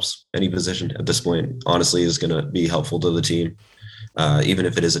all helps. Any position at this point, honestly, is going to be helpful to the team. Even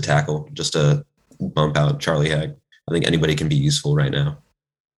if it is a tackle, just to bump out Charlie Hagg. I think anybody can be useful right now.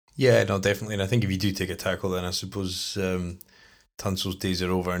 Yeah, no, definitely. And I think if you do take a tackle, then I suppose Tunsil's days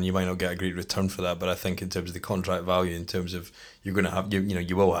are over, and you might not get a great return for that. But I think in terms of the contract value, in terms of you're going to have,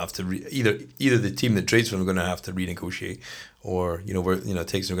 you will have to either the team that trades for him are going to have to renegotiate, or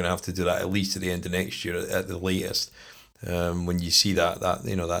Texans are going to have to do that at least at the end of next year at the latest. When you see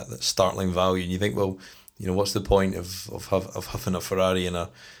that startling value, and you think, well, what's the point of huffing a Ferrari in a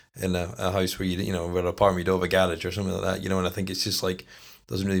house where where an apartment you don't have a garage or something like that, and I think it's just like,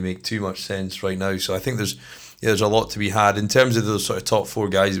 doesn't really make too much sense right now. So I think there's a lot to be had in terms of those sort of top four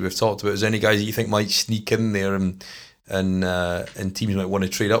guys that we've talked about. Is there any guys that you think might sneak in there and teams might want to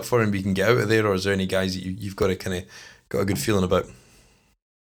trade up for and we can get out of there, or is there any guys that you've got a good feeling about?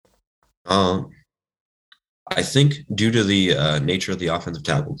 I think due to the nature of the offensive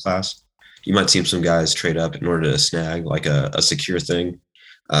tackle class, you might see some guys trade up in order to snag like a secure thing.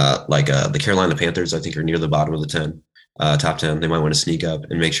 The Carolina Panthers, I think, are near the bottom of the top 10. They might want to sneak up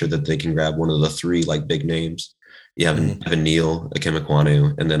and make sure that they can grab one of the three big names. You have Evan Neal, Ikem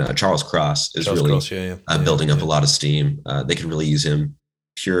Ekwonu, and then Charles Cross is building up a lot of steam. They could really use him.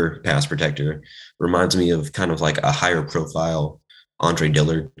 Pure pass protector. Reminds me of kind of like a higher profile Andre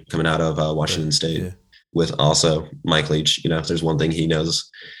Dillard coming out of Washington State. Yeah. With also Mike Leach. If there's one thing he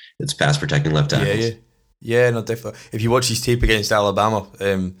knows, it's pass protecting left tackles. Yeah, no, definitely. If you watch his tape against Alabama,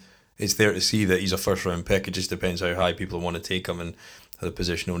 it's there to see that he's a first round pick. It just depends how high people want to take him and how the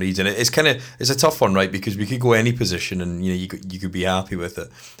positional needs. And it's a tough one, right? Because we could go any position and you could be happy with it.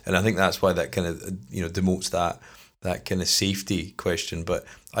 And I think that's why that kind of demotes that kind of safety question. But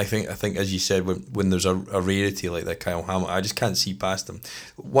I think as you said, when there's a rarity like that, Kyle Hamilton, I just can't see past him.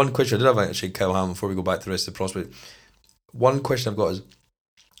 One question I did have actually, Kyle Hamilton, before we go back to the rest of the prospect. One question I've got is,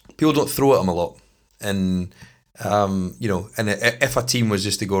 people don't throw at him a lot, and and if a team was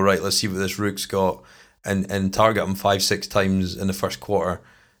just to go, right, let's see what this Rook's got, and target him 5-6 times in the first quarter,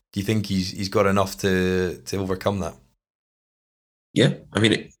 do you think he's got enough to overcome that? Yeah, I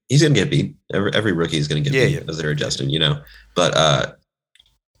mean, he's going to get beat. Every rookie is going to get beat as they're adjusting, But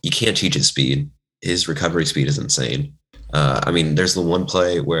you can't teach his speed. His recovery speed is insane. There's the one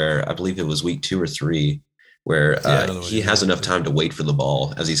play where I believe it was week 2 or 3 where he has enough time to wait for the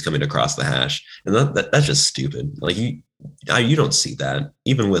ball as he's coming across the hash. And that's just stupid. Like, you don't see that.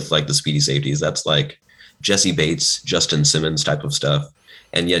 Even with, the speedy safeties, that's like Jesse Bates, Justin Simmons type of stuff.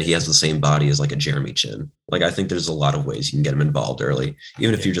 And yet he has the same body as a Jeremy Chin. I think there's a lot of ways you can get him involved early,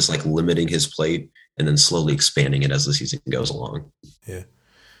 even if you're just limiting his plate and then slowly expanding it as the season goes along.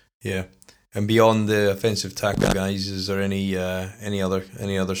 Yeah. And beyond the offensive tackle guys, is there any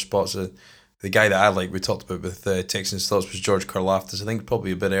other spots that the guy that I like, we talked about with Texans thoughts, was George Karlaftis. I think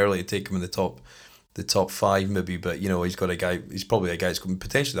probably a bit early to take him in the top 5 maybe, but he's got a guy. He's probably a guy that's got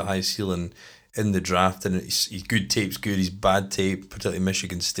potentially the highest ceiling in the draft, and he's good tape's good. He's bad tape, particularly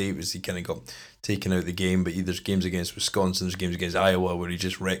Michigan State, was he kind of got taken out of the game. But there's games against Wisconsin, there's games against Iowa where he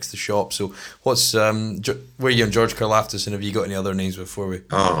just wrecks the shop. So what's where are you on George Karlaftis, and have you got any other names before we?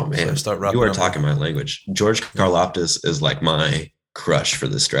 Oh man, start wrapping you are up talking my language. George Karlaftis is like my crush for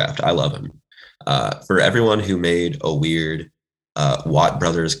this draft. I love him. For everyone who made a weird Watt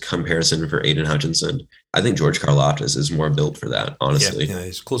brothers comparison for Aiden Hutchinson, I think George Karlaftis is more built for that, honestly. Yeah,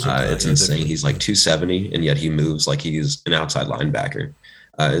 he's closer to that. It's insane. He's like 270, and yet he moves like he's an outside linebacker.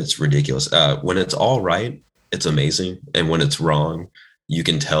 It's ridiculous. When it's all right, it's amazing. And when it's wrong, you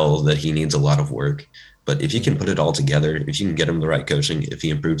can tell that he needs a lot of work. But if you can put it all together, if you can get him the right coaching, if he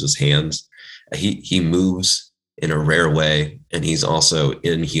improves his hands, he moves in a rare way, and he's also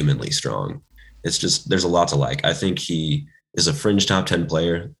inhumanly strong. It's just, there's a lot to like. I think he is a fringe top 10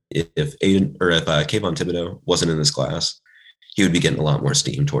 player. If Kayvon Thibodeaux wasn't in this class, he would be getting a lot more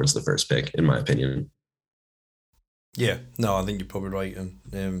steam towards the first pick, in my opinion. Yeah, no, I think you're probably right.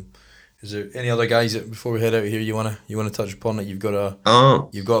 And is there any other guys that, before we head out here, you wanna touch upon that you've got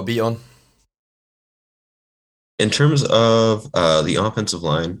a beat on? In terms of the offensive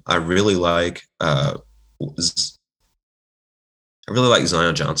line, I really like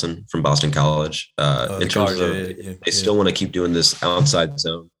Zion Johnson from Boston College. In terms of they still want to keep doing this outside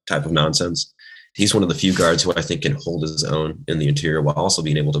zone type of nonsense. He's one of the few guards who I think can hold his own in the interior while also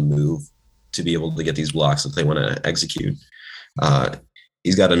being able to move to be able to get these blocks that they want to execute.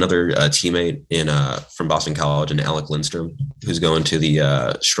 He's got another teammate from Boston College, and Alec Lindstrom, who's going to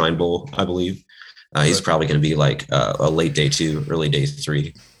the Shrine Bowl, I believe. He's probably going to be like a late day 2, early day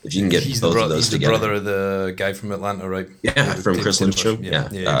 3. If you can get both of those together. He's the brother of the guy from Atlanta, right? Yeah, from Chris Lindstrom. Yeah.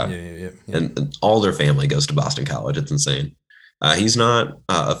 And all their family goes to Boston College. It's insane. He's not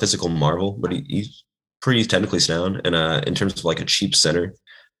a physical marvel, but he's pretty technically sound. And in terms of like a cheap center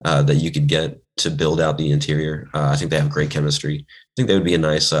that you could get to build out the interior, I think they have great chemistry. I think they would be a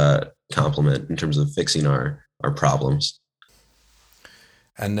nice complement in terms of fixing our problems.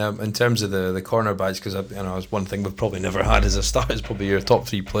 And in terms of the cornerbacks, because it's one thing we've probably never had as a start, is probably your top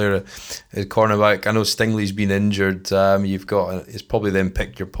 3 player is cornerback. I know Stingley's been injured. You've got it's probably then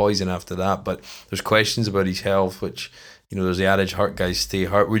pick your poison after that. But there's questions about his health, which there's the adage, hurt guys stay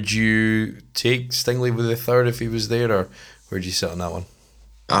hurt. Would you take Stingley with the 3rd if he was there, or where'd you sit on that one?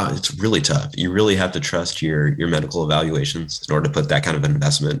 It's really tough. You really have to trust your medical evaluations in order to put that kind of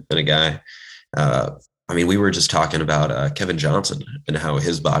investment in a guy. We were just talking about Kevin Johnson and how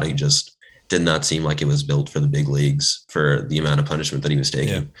his body just did not seem like it was built for the big leagues for the amount of punishment that he was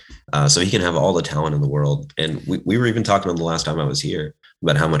taking. Yeah. So he can have all the talent in the world. And we were even talking on the last time I was here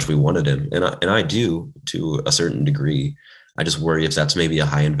about how much we wanted him. And I do to a certain degree. I just worry if that's maybe a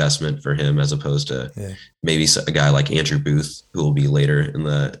high investment for him as opposed to maybe a guy like Andrew Booth, who will be later in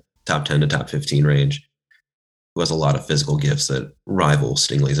the top 10 to top 15 range, who has a lot of physical gifts that rival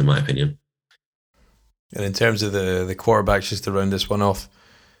Stingley's, in my opinion. And in terms of the quarterbacks, just to round this one off,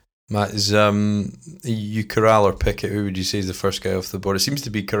 Matt, is you Corral or Pickett? Who would you say is the first guy off the board? It seems to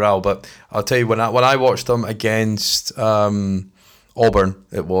be Corral, but I'll tell you, when I watched him against Auburn,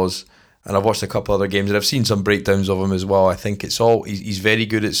 it was, and I've watched a couple other games, and I've seen some breakdowns of him as well. I think it's all he's very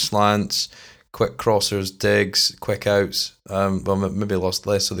good at slants, quick crossers, digs, quick outs. Well, maybe lost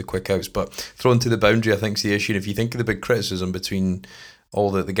less of the quick outs, but thrown to the boundary, I think, is the issue. And if you think of the big criticism between all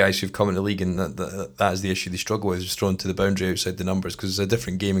the guys who've come into the league, and that is the issue they struggle with, is thrown to the boundary outside the numbers, because it's a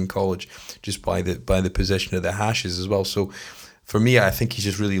different game in college just by the position of the hashes as well. So for me, I think he's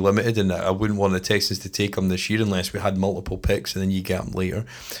just really limited, and I wouldn't want the Texans to take him this year unless we had multiple picks and then you get him later.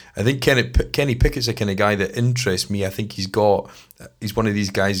 I think Kenny Pickett's a kind of guy that interests me. I think he's one of these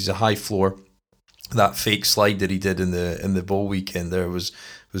guys, he's a high floor. That fake slide that he did in the bowl weekend there was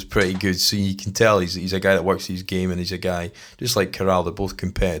pretty good. So you can tell he's a guy that works his game, and he's a guy just like Corral. They're both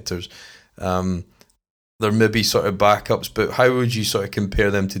competitors. They're maybe sort of backups, but how would you sort of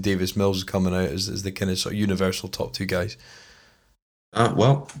compare them to Davis Mills coming out as the kind of sort of universal top 2 guys?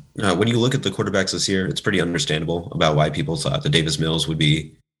 When you look at the quarterbacks this year, it's pretty understandable about why people thought that Davis Mills would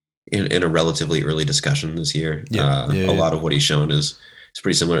be in a relatively early discussion this year. A lot of what he's shown is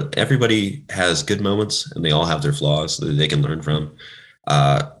pretty similar. Everybody has good moments, and they all have their flaws that they can learn from.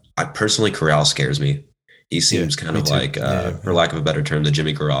 I personally, Corral scares me. He seems kind of like, for lack of a better term, the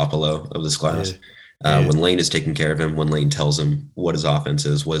Jimmy Garoppolo of this class. When Lane is taking care of him, when Lane tells him what his offense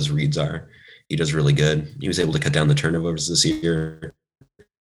is, what his reads are, he does really good. He was able to cut down the turnovers this year.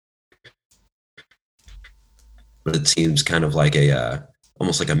 But it seems kind of like a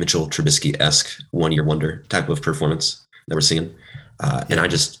almost like a Mitchell Trubisky-esque one-year wonder type of performance that we're seeing. And I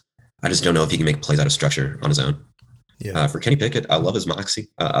just don't know if he can make plays out of structure on his own. Yeah. For Kenny Pickett, I love his moxie.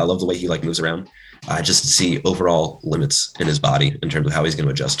 I love the way he moves around. I just see overall limits in his body in terms of how he's going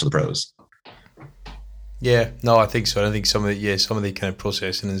to adjust to the pros. Yeah, no, I think so. I think some of the kind of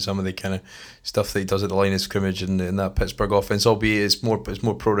processing and some of the kind of stuff that he does at the line of scrimmage in that Pittsburgh offense, albeit it's more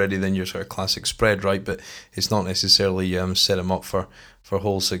pro ready than your sort of classic spread, right? But it's not necessarily set him up for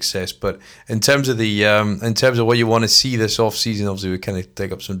whole success. But in terms of what you want to see this off season, obviously we kind of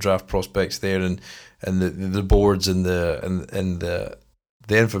dig up some draft prospects there and the boards and the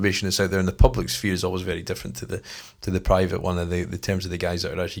information that's out there in the public sphere is always very different to the private one, and the terms of the guys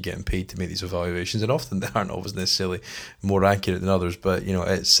that are actually getting paid to make these evaluations, and often they aren't always necessarily more accurate than others. But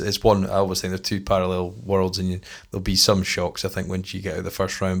it's one. I always think they're two parallel worlds, and there'll be some shocks I think once you get out of the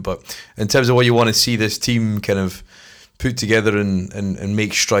first round. But in terms of what you want to see this team kind of put together and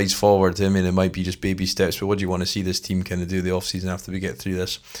make strides forward, I mean, it might be just baby steps, but what do you want to see this team kind of do the off season after we get through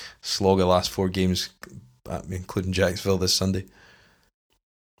this slog of last 4 games, including Jacksonville this Sunday?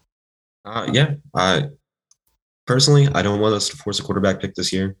 Personally, I don't want us to force a quarterback pick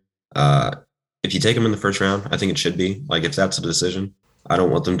this year. If you take him in the first round, I think it should be. Like, if that's the decision, I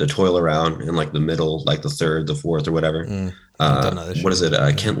don't want them to toil around in like the middle, like the third, the fourth, or whatever. What is it?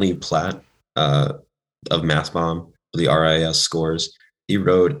 Kentley Platt of Math Bomb, the RIS scores. He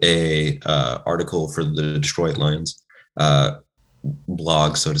wrote a article for the Detroit Lions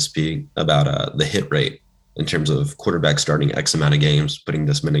blog, so to speak, about the hit rate in terms of quarterback starting X amount of games, putting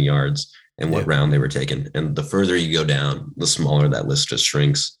this many yards, and what round they were taken. And the further you go down, the smaller that list just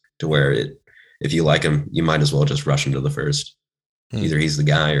shrinks to where if you like him, you might as well just rush him to the first. Either he's the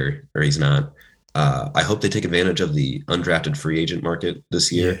guy or he's not. I hope they take advantage of the undrafted free agent market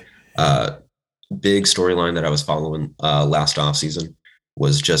this year. Big storyline that I was following last offseason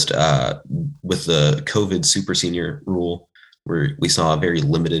was just with the COVID super senior rule, where we saw a very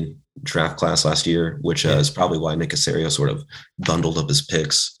limited draft class last year, which is probably why Nick Caserio sort of bundled up his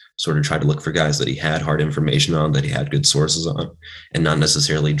picks, sort of tried to look for guys that he had hard information on, that he had good sources on, and not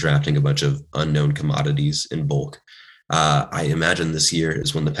necessarily drafting a bunch of unknown commodities in bulk. I imagine this year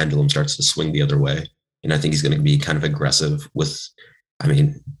is when the pendulum starts to swing the other way. And I think he's going to be kind of aggressive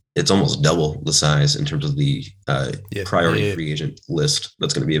it's almost double the size in terms of the priority free agent list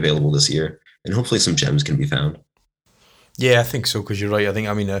that's going to be available this year. And hopefully some gems can be found. Yeah, I think so, because you're right.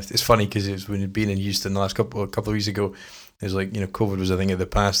 It's funny because it's when you've been in Houston the last couple of weeks ago, it's like, COVID was a thing of the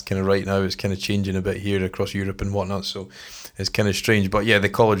past. Kind of right now, it's kind of changing a bit here across Europe and whatnot. So it's kind of strange. But yeah, the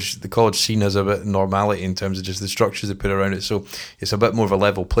college scene has a bit of normality in terms of just the structures they put around it. So it's a bit more of a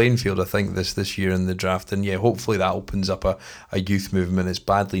level playing field, I think, this year in the draft. And yeah, hopefully that opens up a youth movement. It's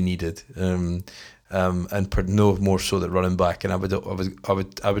badly needed. And no more so that running back, and I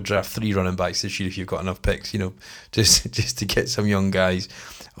would draft 3 running backs this year if you've got enough picks, just to get some young guys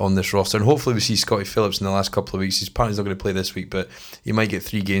on this roster. And hopefully we see Scottie Phillips in the last couple of weeks. He's apparently not going to play this week, but he might get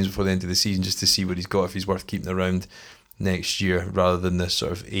 3 games before the end of the season just to see what he's got, if he's worth keeping around next year, rather than this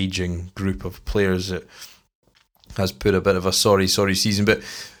sort of aging group of players that has put a bit of a sorry season. But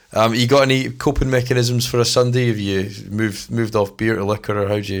you got any coping mechanisms for a Sunday? Have you moved off beer to liquor, or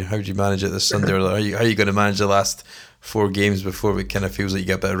how do you manage it this Sunday? Or how are you going to manage the last 4 games before it kind of feels like you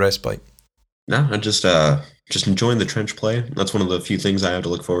get a bit of respite? No, I just enjoying the trench play. That's one of the few things I have to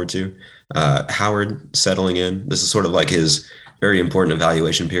look forward to. Howard settling in. This is sort of like his very important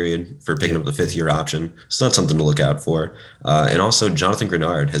evaluation period for picking up the 5th-year option. So that's something to look out for. And also, Jonathan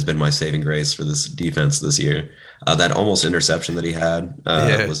Grenard has been my saving grace for this defense this year. That almost interception that he had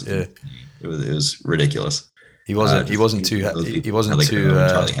was ridiculous. He wasn't too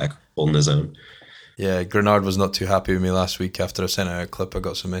Charlie Heck holding his own. Yeah, Grenard was not too happy with me last week after I sent out a clip. I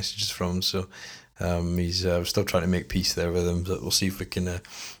got some messages from him, so he's still trying to make peace there with him. But we'll see if we can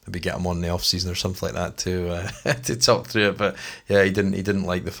maybe get him on in the off season or something like that to talk through it. But yeah, he didn't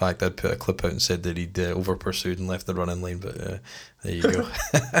like the fact I'd put a clip out and said that he'd over pursued and left the running lane. But there you go.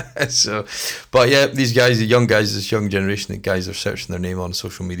 So, but yeah, these guys, the young guys, this young generation of guys are searching their name on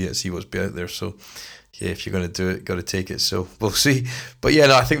social media to see what's out there. So yeah, if you're going to do it, got to take it. So we'll see. But yeah,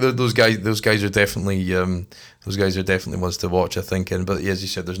 no, I think those guys are definitely ones to watch, I think. But as you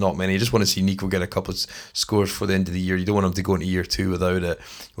said, there's not many. You just want to see Nico get a couple of scores for the end of the year. You don't want him to go into year 2 without it.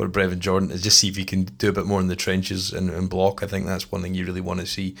 You want Brevin Jordan to just see if he can do a bit more in the trenches and block. I think that's one thing you really want to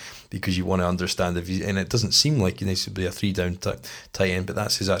see, because you want to understand and it doesn't seem like he needs to be a 3 down type tight end, but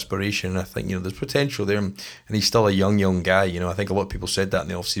that's his aspiration. And I think, there's potential there, and he's still a young guy. I think a lot of people said that in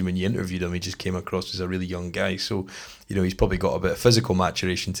the offseason when you interviewed him. He just came across as a really young guy. So, he's probably got a bit of physical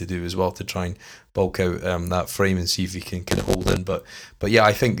maturation to do as well to try and bulk out that frame and see if he can kind of hold in. But yeah,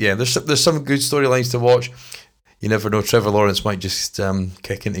 I think there's some good storylines to watch. You never know. Trevor Lawrence might just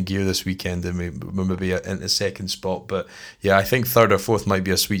kick into gear this weekend and maybe into second spot. But yeah, I think third or fourth might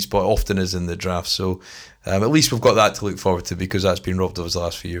be a sweet spot. Often is in the draft. So at least we've got that to look forward to, because that's been robbed of us the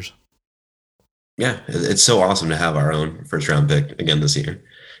last few years. Yeah, it's so awesome to have our own first round pick again this year.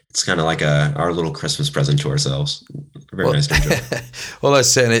 It's kind of like our little Christmas present to ourselves. Very nice to enjoy. Well,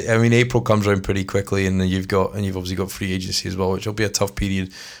 that's it. I mean, April comes around pretty quickly, and you've obviously got free agency as well, which will be a tough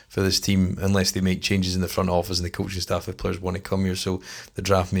period for this team unless they make changes in the front office and the coaching staff if players want to come here. So the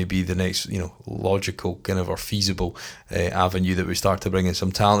draft may be the next, logical kind of or feasible avenue that we start to bring in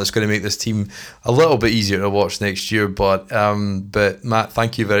some talent. It's going to make this team a little bit easier to watch next year. But Matt,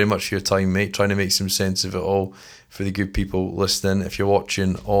 thank you very much for your time, mate. Trying to make some sense of it all for the good people listening. If you're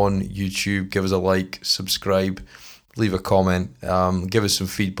watching on YouTube, give us a like, subscribe, leave a comment, give us some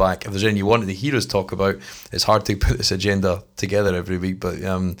feedback. If there's anything you wanted to hear us talk about, it's hard to put this agenda together every week, but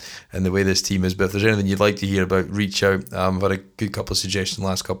and the way this team is. But if there's anything you'd like to hear about, reach out. I've had a good couple of suggestions the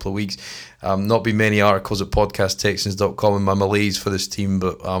last couple of weeks. Not been many articles at podcasttexans.com in my malaise for this team,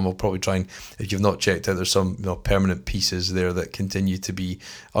 but I'll probably try and, if you've not checked out, there's some permanent pieces there that continue to be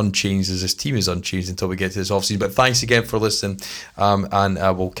unchanged as this team is unchanged until we get to this offseason. But thanks again for listening,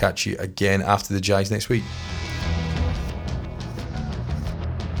 and we'll catch you again after the Jags next week.